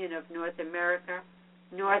International Union of North America,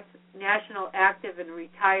 National Active and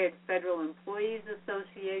Retired Federal Employees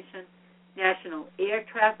Association, National Air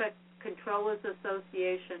Traffic Controllers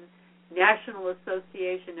Association, National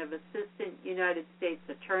Association of Assistant United States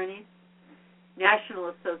Attorneys,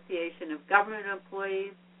 National Association of Government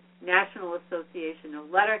Employees, National Association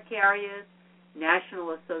of Letter Carriers,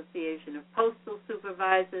 National Association of Postal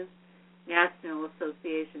Supervisors, National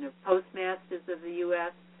Association of Postmasters of the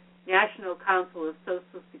U.S., National Council of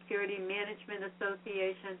Social Security Management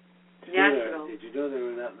Association, Did you know there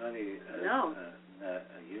were that many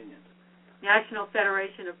unions? National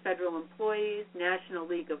Federation of Federal Employees, National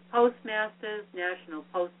League of Postmasters, National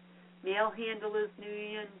Post Mail Handlers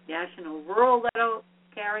Union, National Rural Letter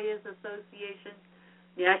Carriers Association,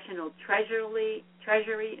 National Treasury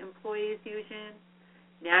Employees Union,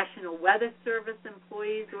 National Weather Service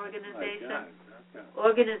Employees Organization,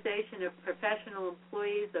 Organization of Professional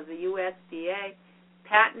Employees of the USDA,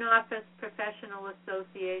 Patent Office Professional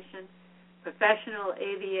Association, Professional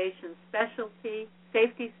Aviation Safety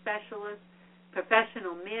Specialists,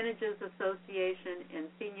 Professional Managers Association, and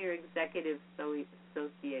Senior Executive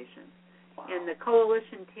Association. Wow. And the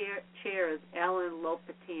coalition chair is Alan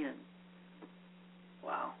Lopetan.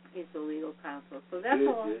 Wow. He's the legal counsel. So that's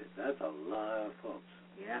all. That's a lot of folks.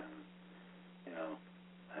 Yeah. And,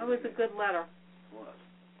 that was a good letter. It was.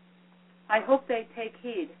 I hope they take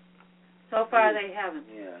heed. So far they haven't.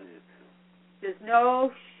 Yeah, I did too. There's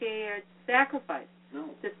no shared sacrifice. No.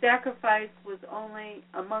 The sacrifice was only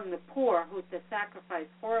among the poor, who to sacrifice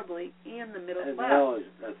horribly, and the middle class.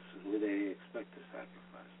 That's who they expect to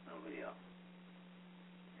sacrifice, nobody else.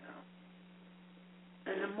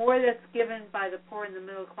 And the more that's given by the poor and the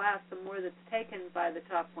middle class, the more that's taken by the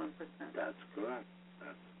top 1%. That's correct.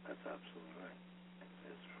 That's absolutely right.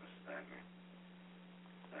 staggering.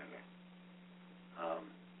 Staggering.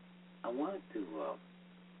 I wanted to,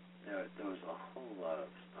 there was a whole lot of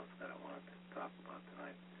stuff that I wanted to talk about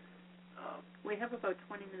tonight. We have about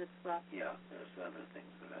 20 minutes left. Yeah, there's other things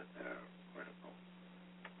that are critical.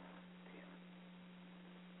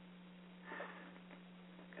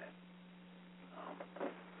 Okay.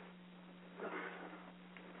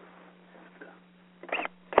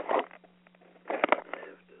 I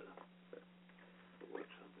have to work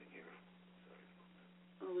something here. Sorry.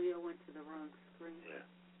 Oh, Leo went to the wrong screen. Yeah.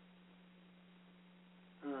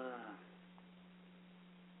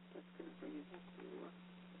 That's going to bring it back to work.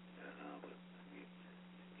 Yeah, no, but I need to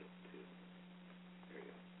get to. Here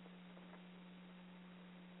you go.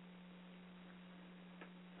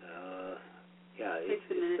 Yeah, it's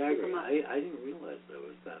staggering. I didn't realize there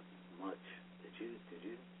was that much. Did you?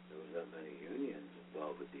 There was that many unions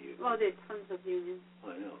involved with the union. Oh, there's tons of unions. Oh,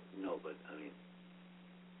 I know. No, but I mean,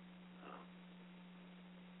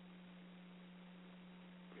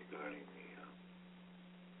 regarding the.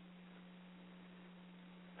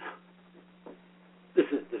 This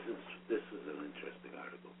is an interesting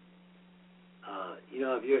article.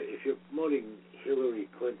 If you're promoting Hillary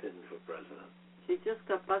Clinton for president. She just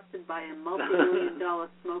got busted by a multi-million-dollar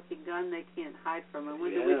smoking gun they can't hide from. I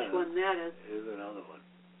wonder which one that is. Here's another one.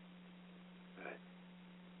 Right.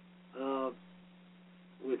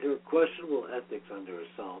 With her questionable ethics under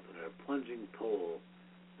assault and her plunging poll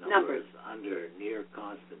numbers under near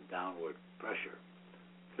constant downward pressure,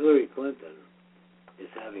 Hillary Clinton is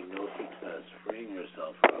having no success freeing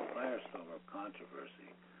herself from a firestorm of controversy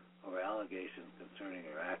over allegations concerning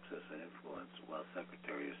her access and influence while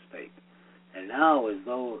Secretary of State. And now, as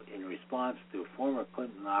though in response to former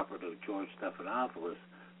Clinton operative George Stephanopoulos'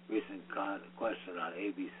 recent question on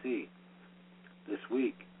ABC this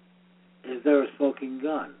week, is there a smoking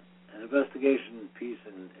gun? An investigation piece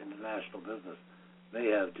in International Business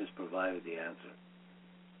may have just provided the answer.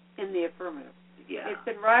 In the affirmative. Yeah. It's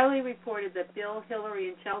been widely reported that Bill, Hillary,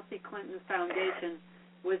 and Chelsea Clinton's foundation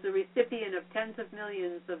was the recipient of tens of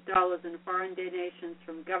millions of dollars in foreign donations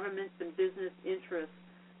from governments and business interests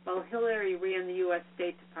while Hillary ran the U.S.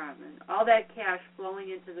 State Department. All that cash flowing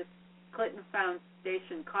into the Clinton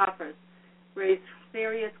Foundation coffers raised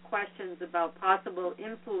serious questions about possible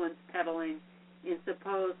influence peddling in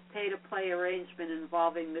supposed pay-to-play arrangement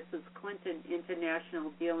involving Mrs. Clinton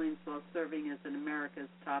international dealings while serving as an America's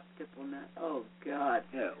top diplomat. Oh, God.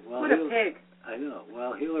 Yeah, well, what a pig. I know.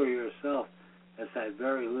 Well, Hillary herself has had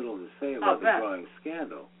very little to say about the growing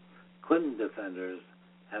scandal. Clinton defenders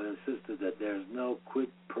have insisted that there is no quid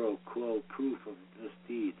pro quo proof of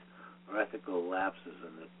misdeeds or ethical lapses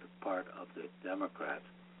on the part of the Democrats.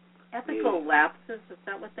 Ethical lapses? Is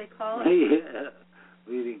that what they call it? Yeah.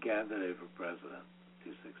 Leading candidate for president,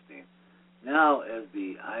 2016. Now, as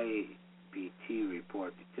the IBT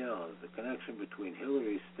report details, the connection between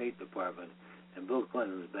Hillary's State Department and Bill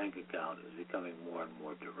Clinton's bank account is becoming more and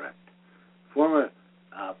more direct. Former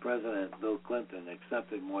President Bill Clinton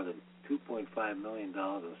accepted more than $2.5 million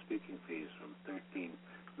in speaking fees from 13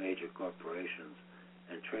 major corporations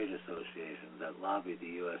and trade associations that lobbied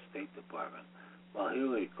the U.S. State Department, while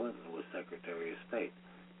Hillary Clinton was Secretary of State.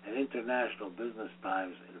 An International Business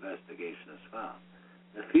Times investigation has found.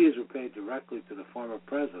 The fees were paid directly to the former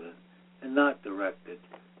president and not directed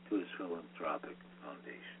to his philanthropic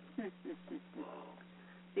foundation.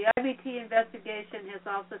 The IBT investigation has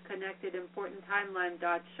also connected important timeline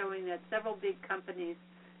dots showing that several big companies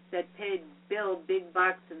that paid Bill big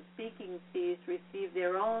bucks in speaking fees received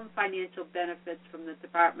their own financial benefits from the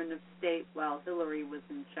Department of State while Hillary was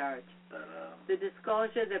in charge. The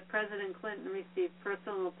disclosure that President Clinton received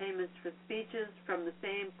personal payments for speeches from the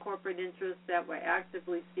same corporate interests that were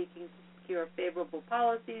actively seeking to secure favorable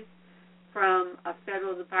policies from a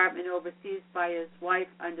federal department overseas by his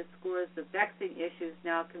wife underscores the vexing issues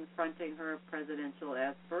now confronting her presidential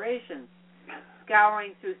aspirations.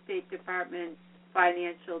 Scouring through State Department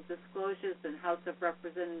financial disclosures and House of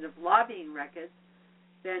Representative lobbying records,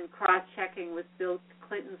 then cross-checking with Bill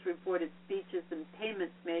Clinton's reported speeches and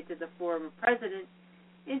payments made to the former president,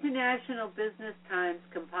 International Business Times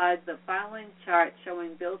compiled the following chart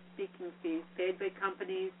showing Bill's speaking fees paid by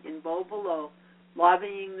companies in bold below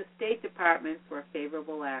lobbying the State Department for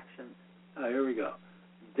favorable actions. Here we go.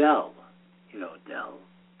 Dell, Dell,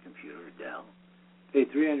 computer Dell,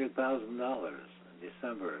 paid $300,000 on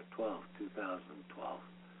December 12, 2012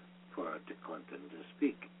 for Clinton to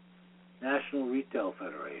speak. National Retail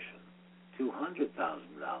Federation, $200,000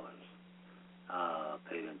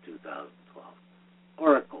 paid in 2012.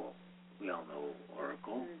 Oracle, we all know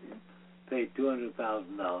Oracle, paid $200,000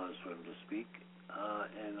 for him to speak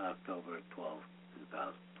in October 12,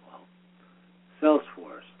 2012. well.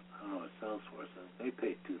 Salesforce. I don't know what Salesforce is. They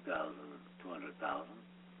paid $200,000.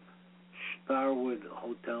 Starwood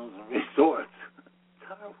Hotels and Resorts.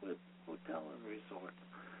 Starwood Hotel and Resorts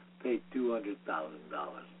paid $200,000.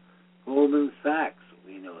 Goldman Sachs,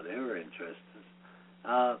 we know they were interested,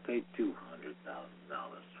 paid $200,000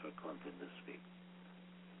 for Clinton to speak.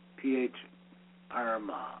 PH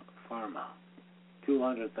Pharma,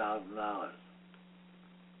 $200,000.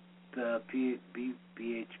 The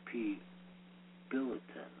BHP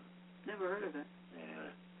Billiton. Never heard of it. Yeah,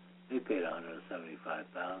 they paid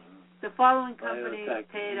 $175,000. The following companies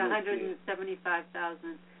paid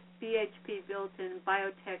 $175,000. BHP Billiton,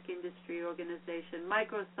 Biotech Industry Organization,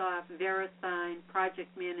 Microsoft, VeriSign,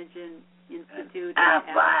 Project Management Institute, and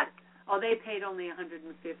AFLAC. Oh, they paid only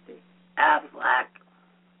 $150,000. AFLAC.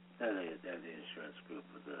 They're the insurance group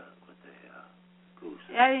with the goose.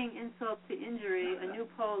 Adding insult to injury, a new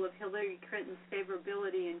poll of Hillary Clinton's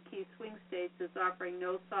favorability in key swing states is offering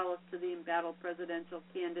no solace to the embattled presidential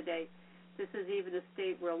candidate. This is even a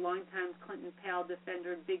state where longtime Clinton pal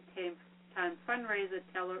defender and big-time fundraiser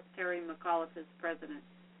Terry McAuliffe is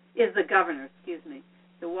the governor.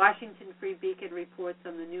 The Washington Free Beacon reports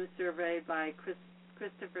on the new survey by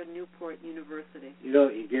Christopher Newport University. You know,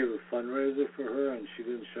 he gave a fundraiser for her and she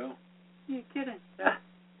didn't show? You're kidding. Yeah.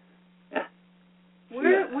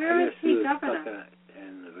 Where is he governor?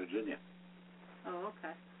 In Virginia. Oh,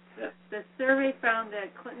 okay. Yeah. The survey found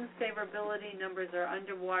that Clinton's favorability numbers are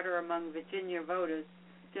underwater among Virginia voters.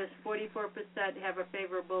 Just 44% have a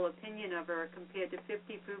favorable opinion of her compared to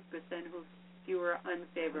 52% who view her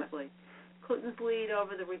unfavorably. Clinton's lead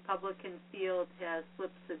over the Republican field has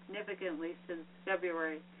slipped significantly since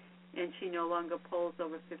February, and she no longer polls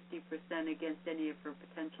over 50% against any of her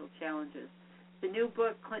potential challenges. The new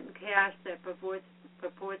book, Clinton Cash, that purports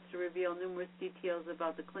to reveal numerous details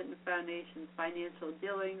about the Clinton Foundation's financial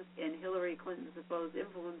dealings and Hillary Clinton's supposed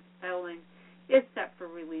influence peddling, is set for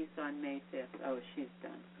release on May 5th. Oh, she's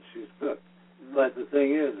done. She's good. Mm-hmm. But the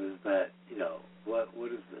thing is that, what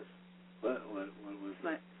is this? What was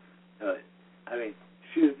this? I mean,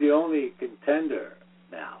 she's the only contender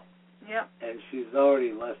now. Yep. And she's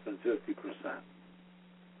already less than 50%.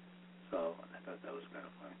 So I thought that was kind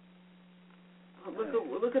of funny.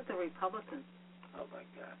 Well, look at the Republicans. Oh, my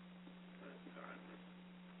God.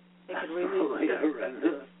 They could release her.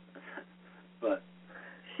 Horrendous. But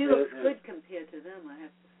she looks good compared to them, I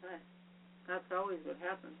have to say. That's always what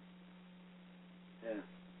happens. Yeah.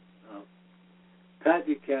 Pat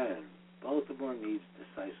Buchanan, Baltimore needs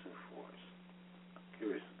decisive force. I'm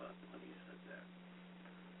curious about what he said there.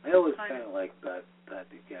 I always kind of like Pat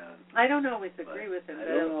Buchanan. I don't always agree with him. I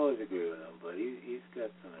don't always agree with him, but he's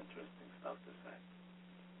got some interesting stuff to say.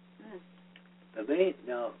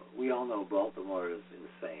 Now, we all know Baltimore is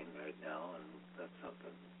insane right now, and that's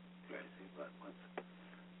something crazy, but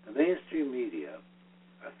the mainstream media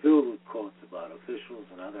are filled with quotes about officials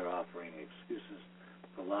and others offering excuses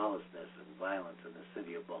for lawlessness and violence in the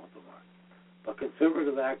city of Baltimore. But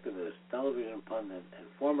conservative activist, television pundit, and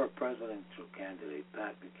former presidential candidate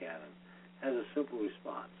Pat Buchanan has a simple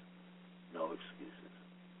response: no excuses.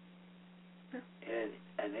 In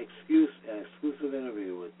an exclusive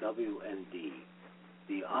interview with WND,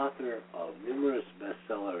 the author of numerous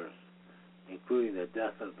bestsellers, including The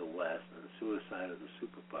Death of the West and The Suicide of the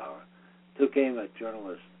Superpower, took aim at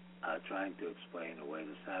journalists trying to explain away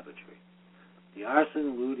the savagery. The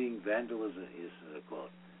arson, looting, vandalism is a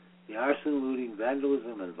quote. The arson, looting,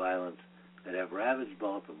 vandalism, and violence that have ravaged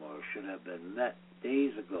Baltimore should have been met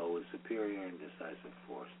days ago with superior and decisive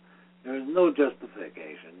force. There is no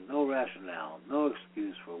justification, no rationale, no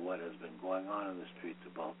excuse for what has been going on in the streets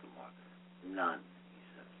of Baltimore. None, he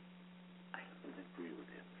says. I agree with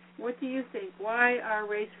him. What do you think? Why are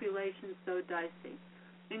race relations so dicey?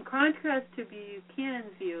 In contrast to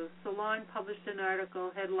Buchanan's view, Salon published an article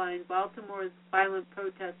headlined "Baltimore's Violent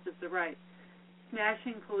Protest is the Right.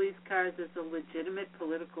 Smashing police cars is a legitimate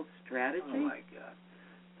political strategy?" Oh, my God.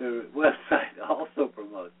 The website also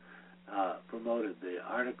promoted the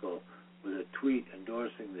article with a tweet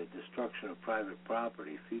endorsing the destruction of private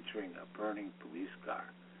property featuring a burning police car.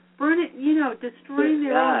 Destroying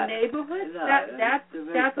their own neighborhood?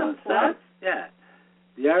 That's a plus? Yeah.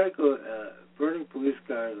 The article, burning police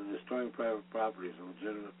cars and destroying private property is a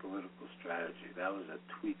legitimate political strategy. That was a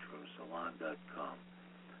tweet from Salon.com.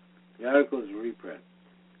 The article is a reprint.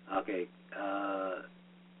 Okay, I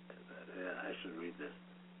should read this.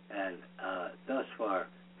 And thus far,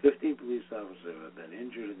 15 police officers have been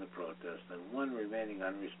injured in the protest and one remaining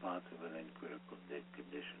unresponsive and in critical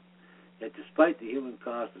condition. Yet despite the human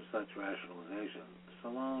cost of such rationalization,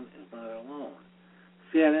 Salon is not alone.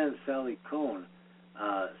 CNN's Sally Cohn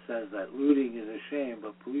says that looting is a shame,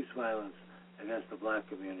 but police violence against the black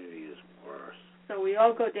community is worse. So we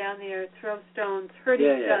all go down there, throw stones, hurt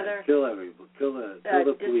each other. Kill everybody, kill the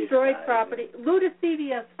police destroy guys, property, loot a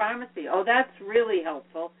CVS pharmacy. Oh, that's really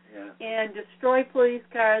helpful. Yeah. And destroy police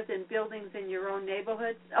cars and buildings in your own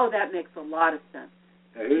neighborhood. Oh, that makes a lot of sense.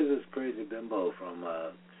 Now, here's this crazy bimbo from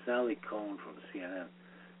Sally Cohn from CNN.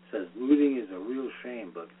 Says looting is a real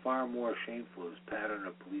shame, but far more shameful is pattern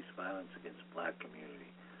of police violence against black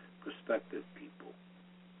community. Prospective people.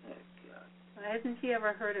 Oh, God. Hasn't she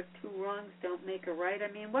ever heard of two wrongs don't make a right?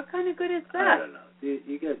 I mean, what kind of good is that? I don't know.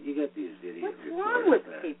 You got these idiots. What's wrong with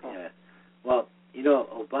people? Yeah. Well,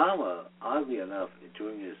 Obama, oddly enough,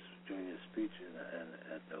 during his speech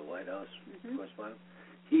at the White House correspondence,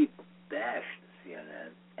 he bashed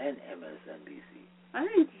CNN and MSNBC.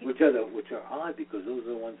 Which are odd because those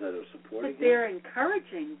are the ones that are supporting him. But they're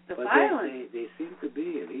encouraging the violence. They seem to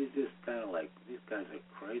be, and he's just kind of like, these guys are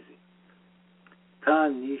crazy.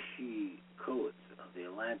 Ta-Nehisi Coates of The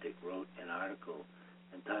Atlantic wrote an article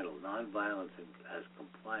entitled "Nonviolence as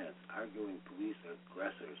Compliance, Arguing Police are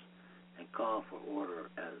Aggressors and Calls for Order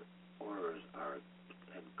are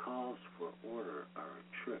a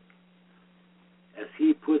Trick." As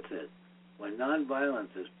he puts it, when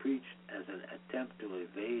nonviolence is preached as an attempt to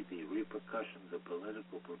evade the repercussions of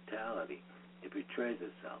political brutality, it betrays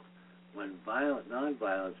itself. When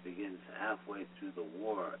nonviolence begins halfway through the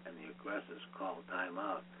war and the aggressors call time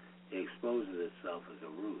out, it exposes itself as a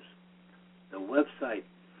ruse. The website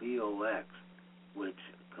VOX, which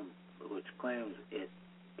claims it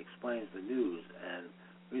explains the news and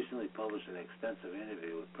recently published an extensive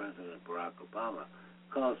interview with President Barack Obama,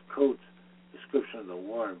 calls Coates' description of the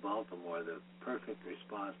war in Baltimore the perfect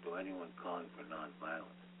response to anyone calling for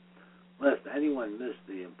nonviolence. Lest anyone miss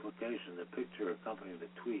the implication, the picture accompanying the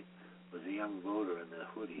tweet was a young voter in the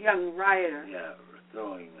hoodie. Young rioter. Yeah,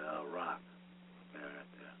 throwing a rock.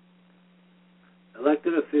 Right there.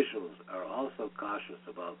 Elected officials are also cautious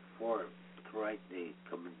about forthrightly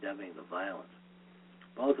condemning the violence.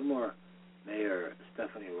 Baltimore Mayor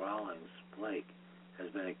Stephanie Rawlings Blake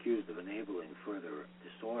has been accused of enabling further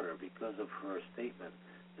disorder because of her statement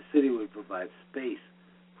the city would provide space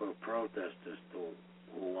for protesters who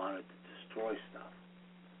wanted to destroy stuff.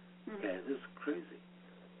 Okay, this is crazy.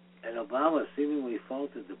 And Obama seemingly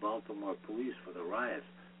faulted the Baltimore police for the riots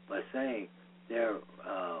by saying there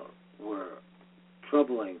were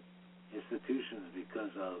troubling institutions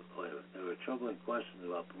there were troubling questions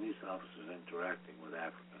about police officers interacting with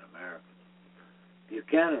African Americans.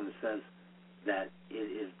 Buchanan says that it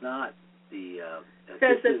is not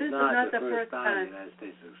this is not the first time the United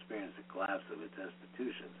States has experienced the collapse of its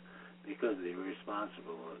institutions because of the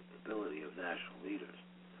irresponsibility of national leaders.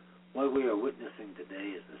 What we are witnessing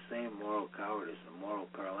today is the same moral cowardice and moral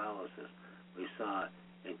paralysis we saw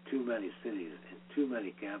in too many cities, in too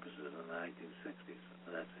many campuses in the 1960s.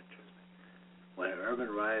 Well, that's interesting. When urban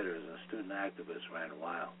rioters and student activists ran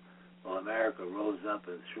wild, while America rose up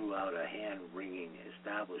and threw out a hand-wringing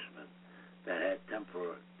establishment that had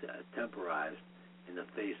temporized in the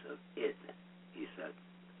face of it, he said.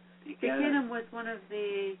 Buchanan was one of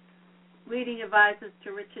the leading advisors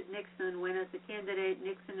to Richard Nixon when, as a candidate,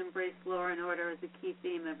 Nixon embraced law and order as a key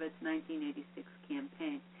theme of its 1986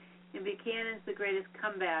 campaign. In Buchanan's The Greatest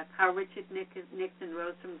Comeback, How Richard Nixon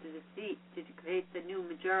Rose from Defeat to Create the New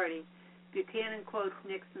Majority, Buchanan quotes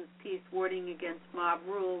Nixon's piece warning against mob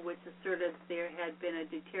rule, which asserted there had been a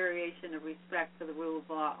deterioration of respect for the rule of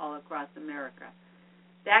law all across America.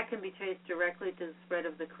 That can be traced directly to the spread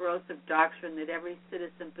of the corrosive doctrine that every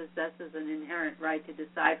citizen possesses an inherent right to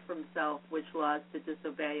decide for himself which laws to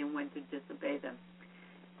disobey and when to disobey them.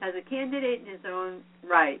 As a candidate in his own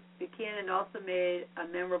right, Buchanan also made a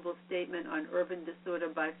memorable statement on urban disorder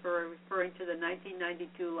by referring to the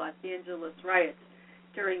 1992 Los Angeles riots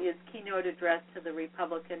during his keynote address to the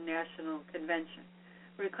Republican National Convention.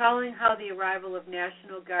 Recalling how the arrival of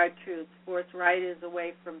National Guard troops forced rioters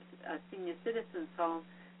away from a senior citizen's home,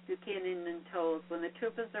 Buchanan told, when the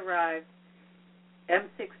troopers arrived,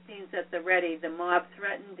 M16s at the ready, the mob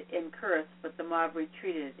threatened and cursed, but the mob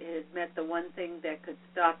retreated. It had met the one thing that could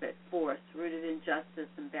stop it, force, rooted in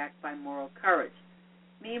justice and backed by moral courage.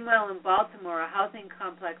 Meanwhile, in Baltimore, a housing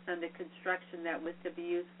complex under construction that was to be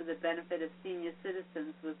used for the benefit of senior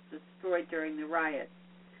citizens was destroyed during the riots.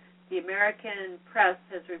 The American press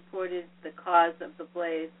has reported the cause of the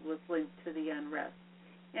blaze was linked to the unrest.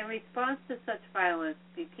 In response to such violence,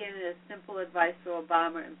 Buchanan has simple advice for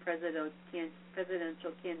Obama and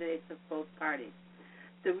presidential candidates of both parties.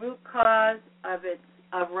 The root cause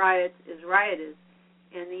of riots is rioters,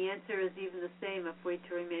 And the answer is even the same if we're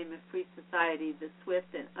to remain a free society, the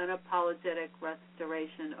swift and unapologetic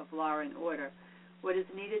restoration of law and order. What is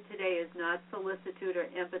needed today is not solicitude or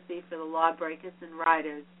empathy for the lawbreakers and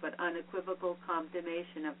rioters, but unequivocal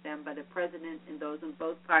condemnation of them by the President and those in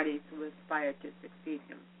both parties who aspire to succeed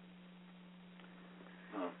him.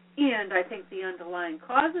 And I think the underlying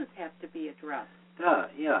causes have to be addressed.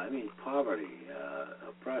 Yeah, I mean, poverty,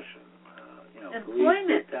 oppression, employment.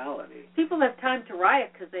 Police brutality. People have time to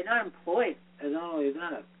riot because they're not employed. And not only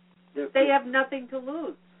that, they have nothing to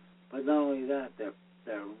lose. But not only that,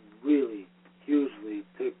 they're really hugely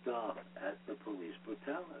ticked off at the police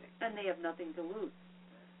brutality. And they have nothing to lose.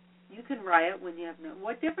 You can riot when you have no...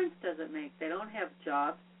 What difference does it make? They don't have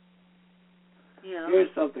jobs.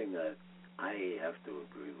 Here's something that I have to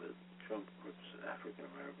agree with. Trump puts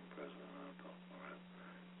African-American president on a bill. All right.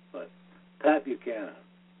 But Pat Buchanan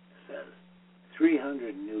says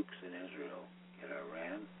 300 nukes in Israel in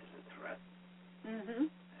Iran is a threat. Mm-hmm.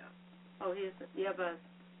 Yeah. Oh, you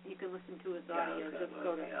can listen to his audio.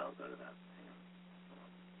 I'll go to that.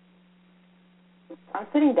 I'm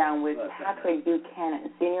sitting down with Patrick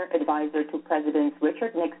Buchanan, Senior Advisor to Presidents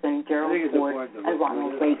Richard Nixon, Gerald Ford, and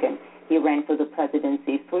Ronald Reagan. He ran for the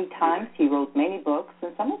presidency 3 times. He wrote many books,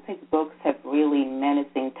 and some of his books have really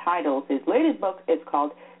menacing titles. His latest book is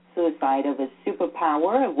called Suicide of a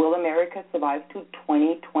Superpower. Will America Survive to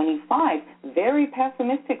 2025? Very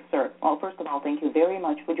pessimistic, sir. Well, first of all, thank you very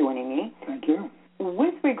much for joining me. Thank you.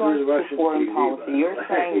 With regards to foreign policy, you're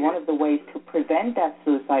saying one of the ways to prevent that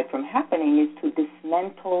suicide from happening is to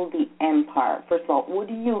dismantle the empire. First of all, what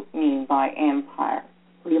do you mean by empire?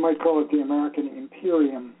 Well, you might call it the American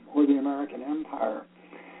Imperium or the American Empire.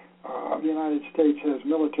 The United States has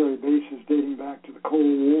military bases dating back to the Cold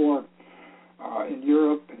War in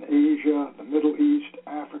Europe, in Asia, the Middle East,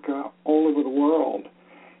 Africa, all over the world.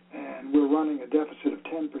 And we're running a deficit of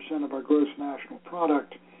 10% of our gross national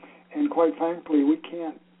product. And quite frankly, we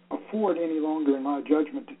can't afford any longer, in my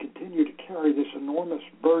judgment, to continue to carry this enormous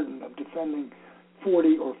burden of defending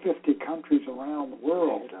 40 or 50 countries around the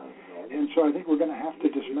world. And so I think we're going to have to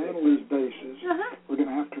dismantle these bases. We're going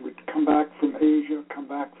to have to come back from Asia, come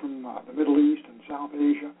back from the Middle East and South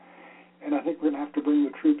Asia. And I think we're going to have to bring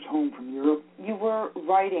the troops home from Europe. You were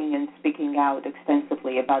writing and speaking out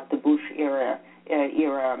extensively about the Bush era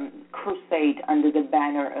crusade under the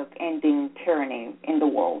banner of ending tyranny in the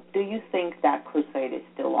world. Do you think that crusade is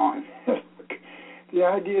still on? The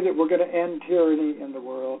idea that we're going to end tyranny in the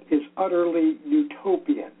world is utterly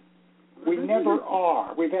utopian. We never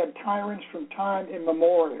are. We've had tyrants from time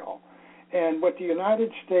immemorial. And what the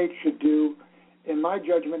United States should do, in my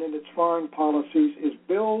judgment, in its foreign policies, is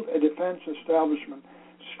build a defense establishment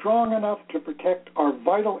strong enough to protect our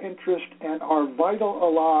vital interest and our vital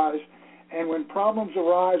allies. And when problems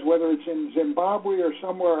arise, whether it's in Zimbabwe or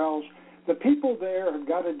somewhere else, the people there have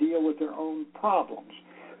got to deal with their own problems.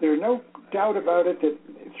 There's no doubt about it that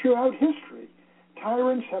throughout history,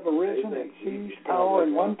 tyrants have arisen and seized power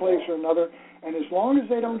in one place or another, and as long as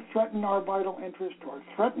they don't threaten our vital interest or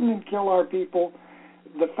threaten and kill our people,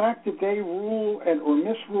 the fact that they rule or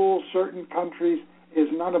misrule certain countries is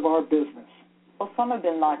none of our business. Osama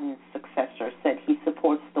bin Laden's successor said he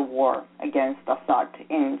supports the war against Assad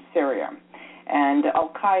in Syria. And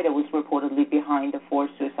Al-Qaeda was reportedly behind the 4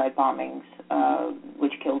 suicide bombings,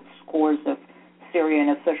 which killed scores of Syrian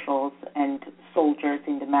officials and soldiers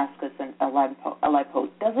in Damascus and Aleppo.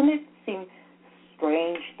 Doesn't it seem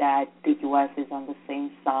strange that the U.S. is on the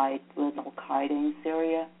same side with Al-Qaeda in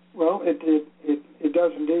Syria? Well, it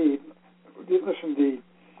does indeed. Listen,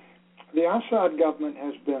 the Assad government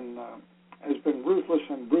has been ruthless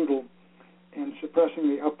and brutal in suppressing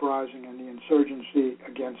the uprising and the insurgency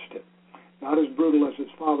against it. Not as brutal as his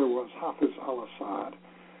father was, Hafiz al-Assad,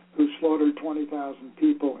 who slaughtered 20,000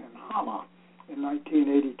 people in Hama in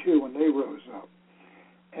 1982 when they rose up.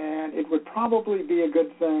 And it would probably be a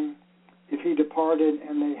good thing if he departed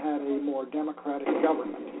and they had a more democratic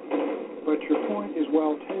government. But your point is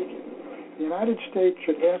well taken. The United States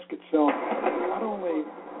should ask itself not only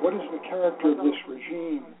what is the character of this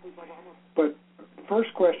regime, but the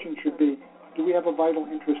first question should be, do we have a vital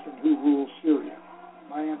interest in who rules Syria?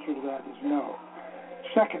 My answer to that is no.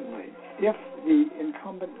 Secondly, if the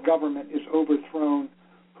incumbent government is overthrown,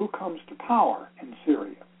 who comes to power in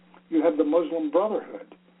Syria? You have the Muslim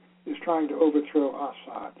Brotherhood is trying to overthrow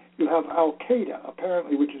Assad. You have Al-Qaeda,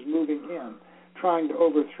 apparently, which is moving in, trying to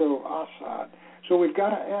overthrow Assad. So we've got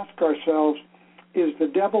to ask ourselves, is the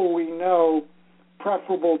devil we know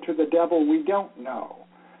preferable to the devil we don't know?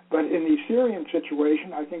 But in the Syrian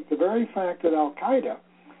situation, I think the very fact that Al-Qaeda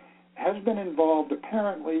has been involved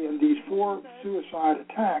apparently in these 4 suicide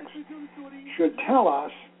attacks should tell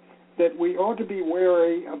us that we ought to be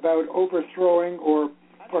wary about overthrowing or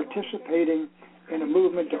participating in a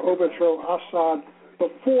movement to overthrow Assad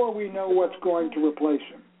before we know what's going to replace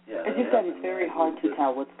him. Yeah, as you said, it's very hard to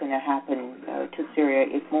tell what's going to happen to Syria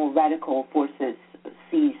if more radical forces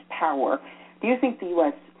seize power. Do you think the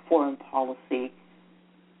U.S. foreign policy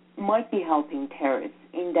might be helping terrorists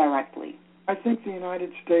indirectly? I think the United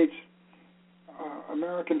States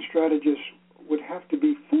American strategists would have to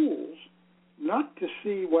be fools not to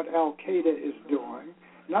see what Al-Qaeda is doing,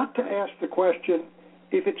 not to ask the question,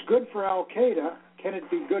 if it's good for Al-Qaeda, can it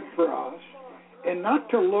be good for us? And not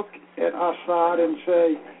to look at Assad and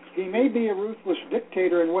say, he may be a ruthless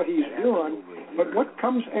dictator in what he's doing, but what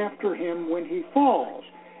comes after him when he falls?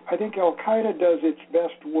 I think Al-Qaeda does its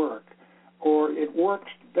best work, or it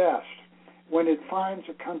works best when it finds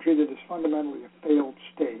a country that is fundamentally a failed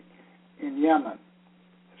state in Yemen,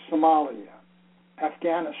 Somalia,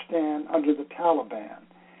 Afghanistan under the Taliban.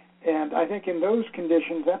 And I think in those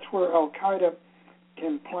conditions, that's where Al-Qaeda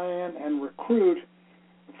can plan and recruit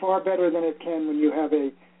far better than it can when you have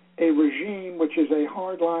a regime which is a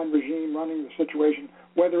hardline regime running the situation,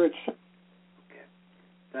 whether it's... Okay.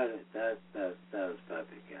 That is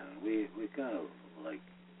Patrick Cannon. We kind of like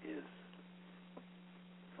his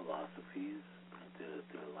philosophies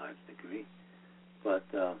to a large degree. But...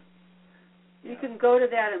 you can go to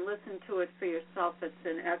that and listen to it for yourself. It's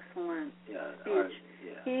an excellent speech.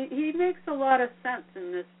 He makes a lot of sense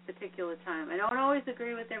in this particular time. I don't always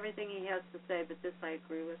agree with everything he has to say, but this I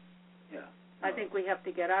agree with. Yeah. I think we have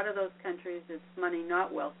to get out of those countries. It's money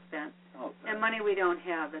not well spent, and money we don't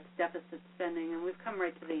have. It's deficit spending, and we've come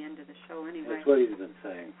right to the end of the show anyway. That's what he's been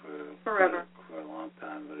saying forever, for a long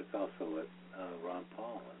time, but it's also what Ron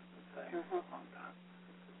Paul has been saying for a long time.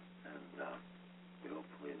 And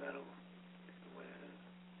hopefully that'll be the way it is.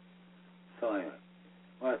 So anyway,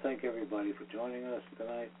 I want to thank everybody for joining us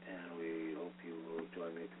tonight, and we hope you will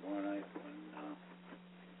join me tomorrow night when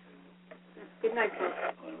good night, folks.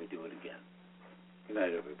 When we do it again. Good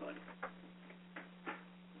night, everybody.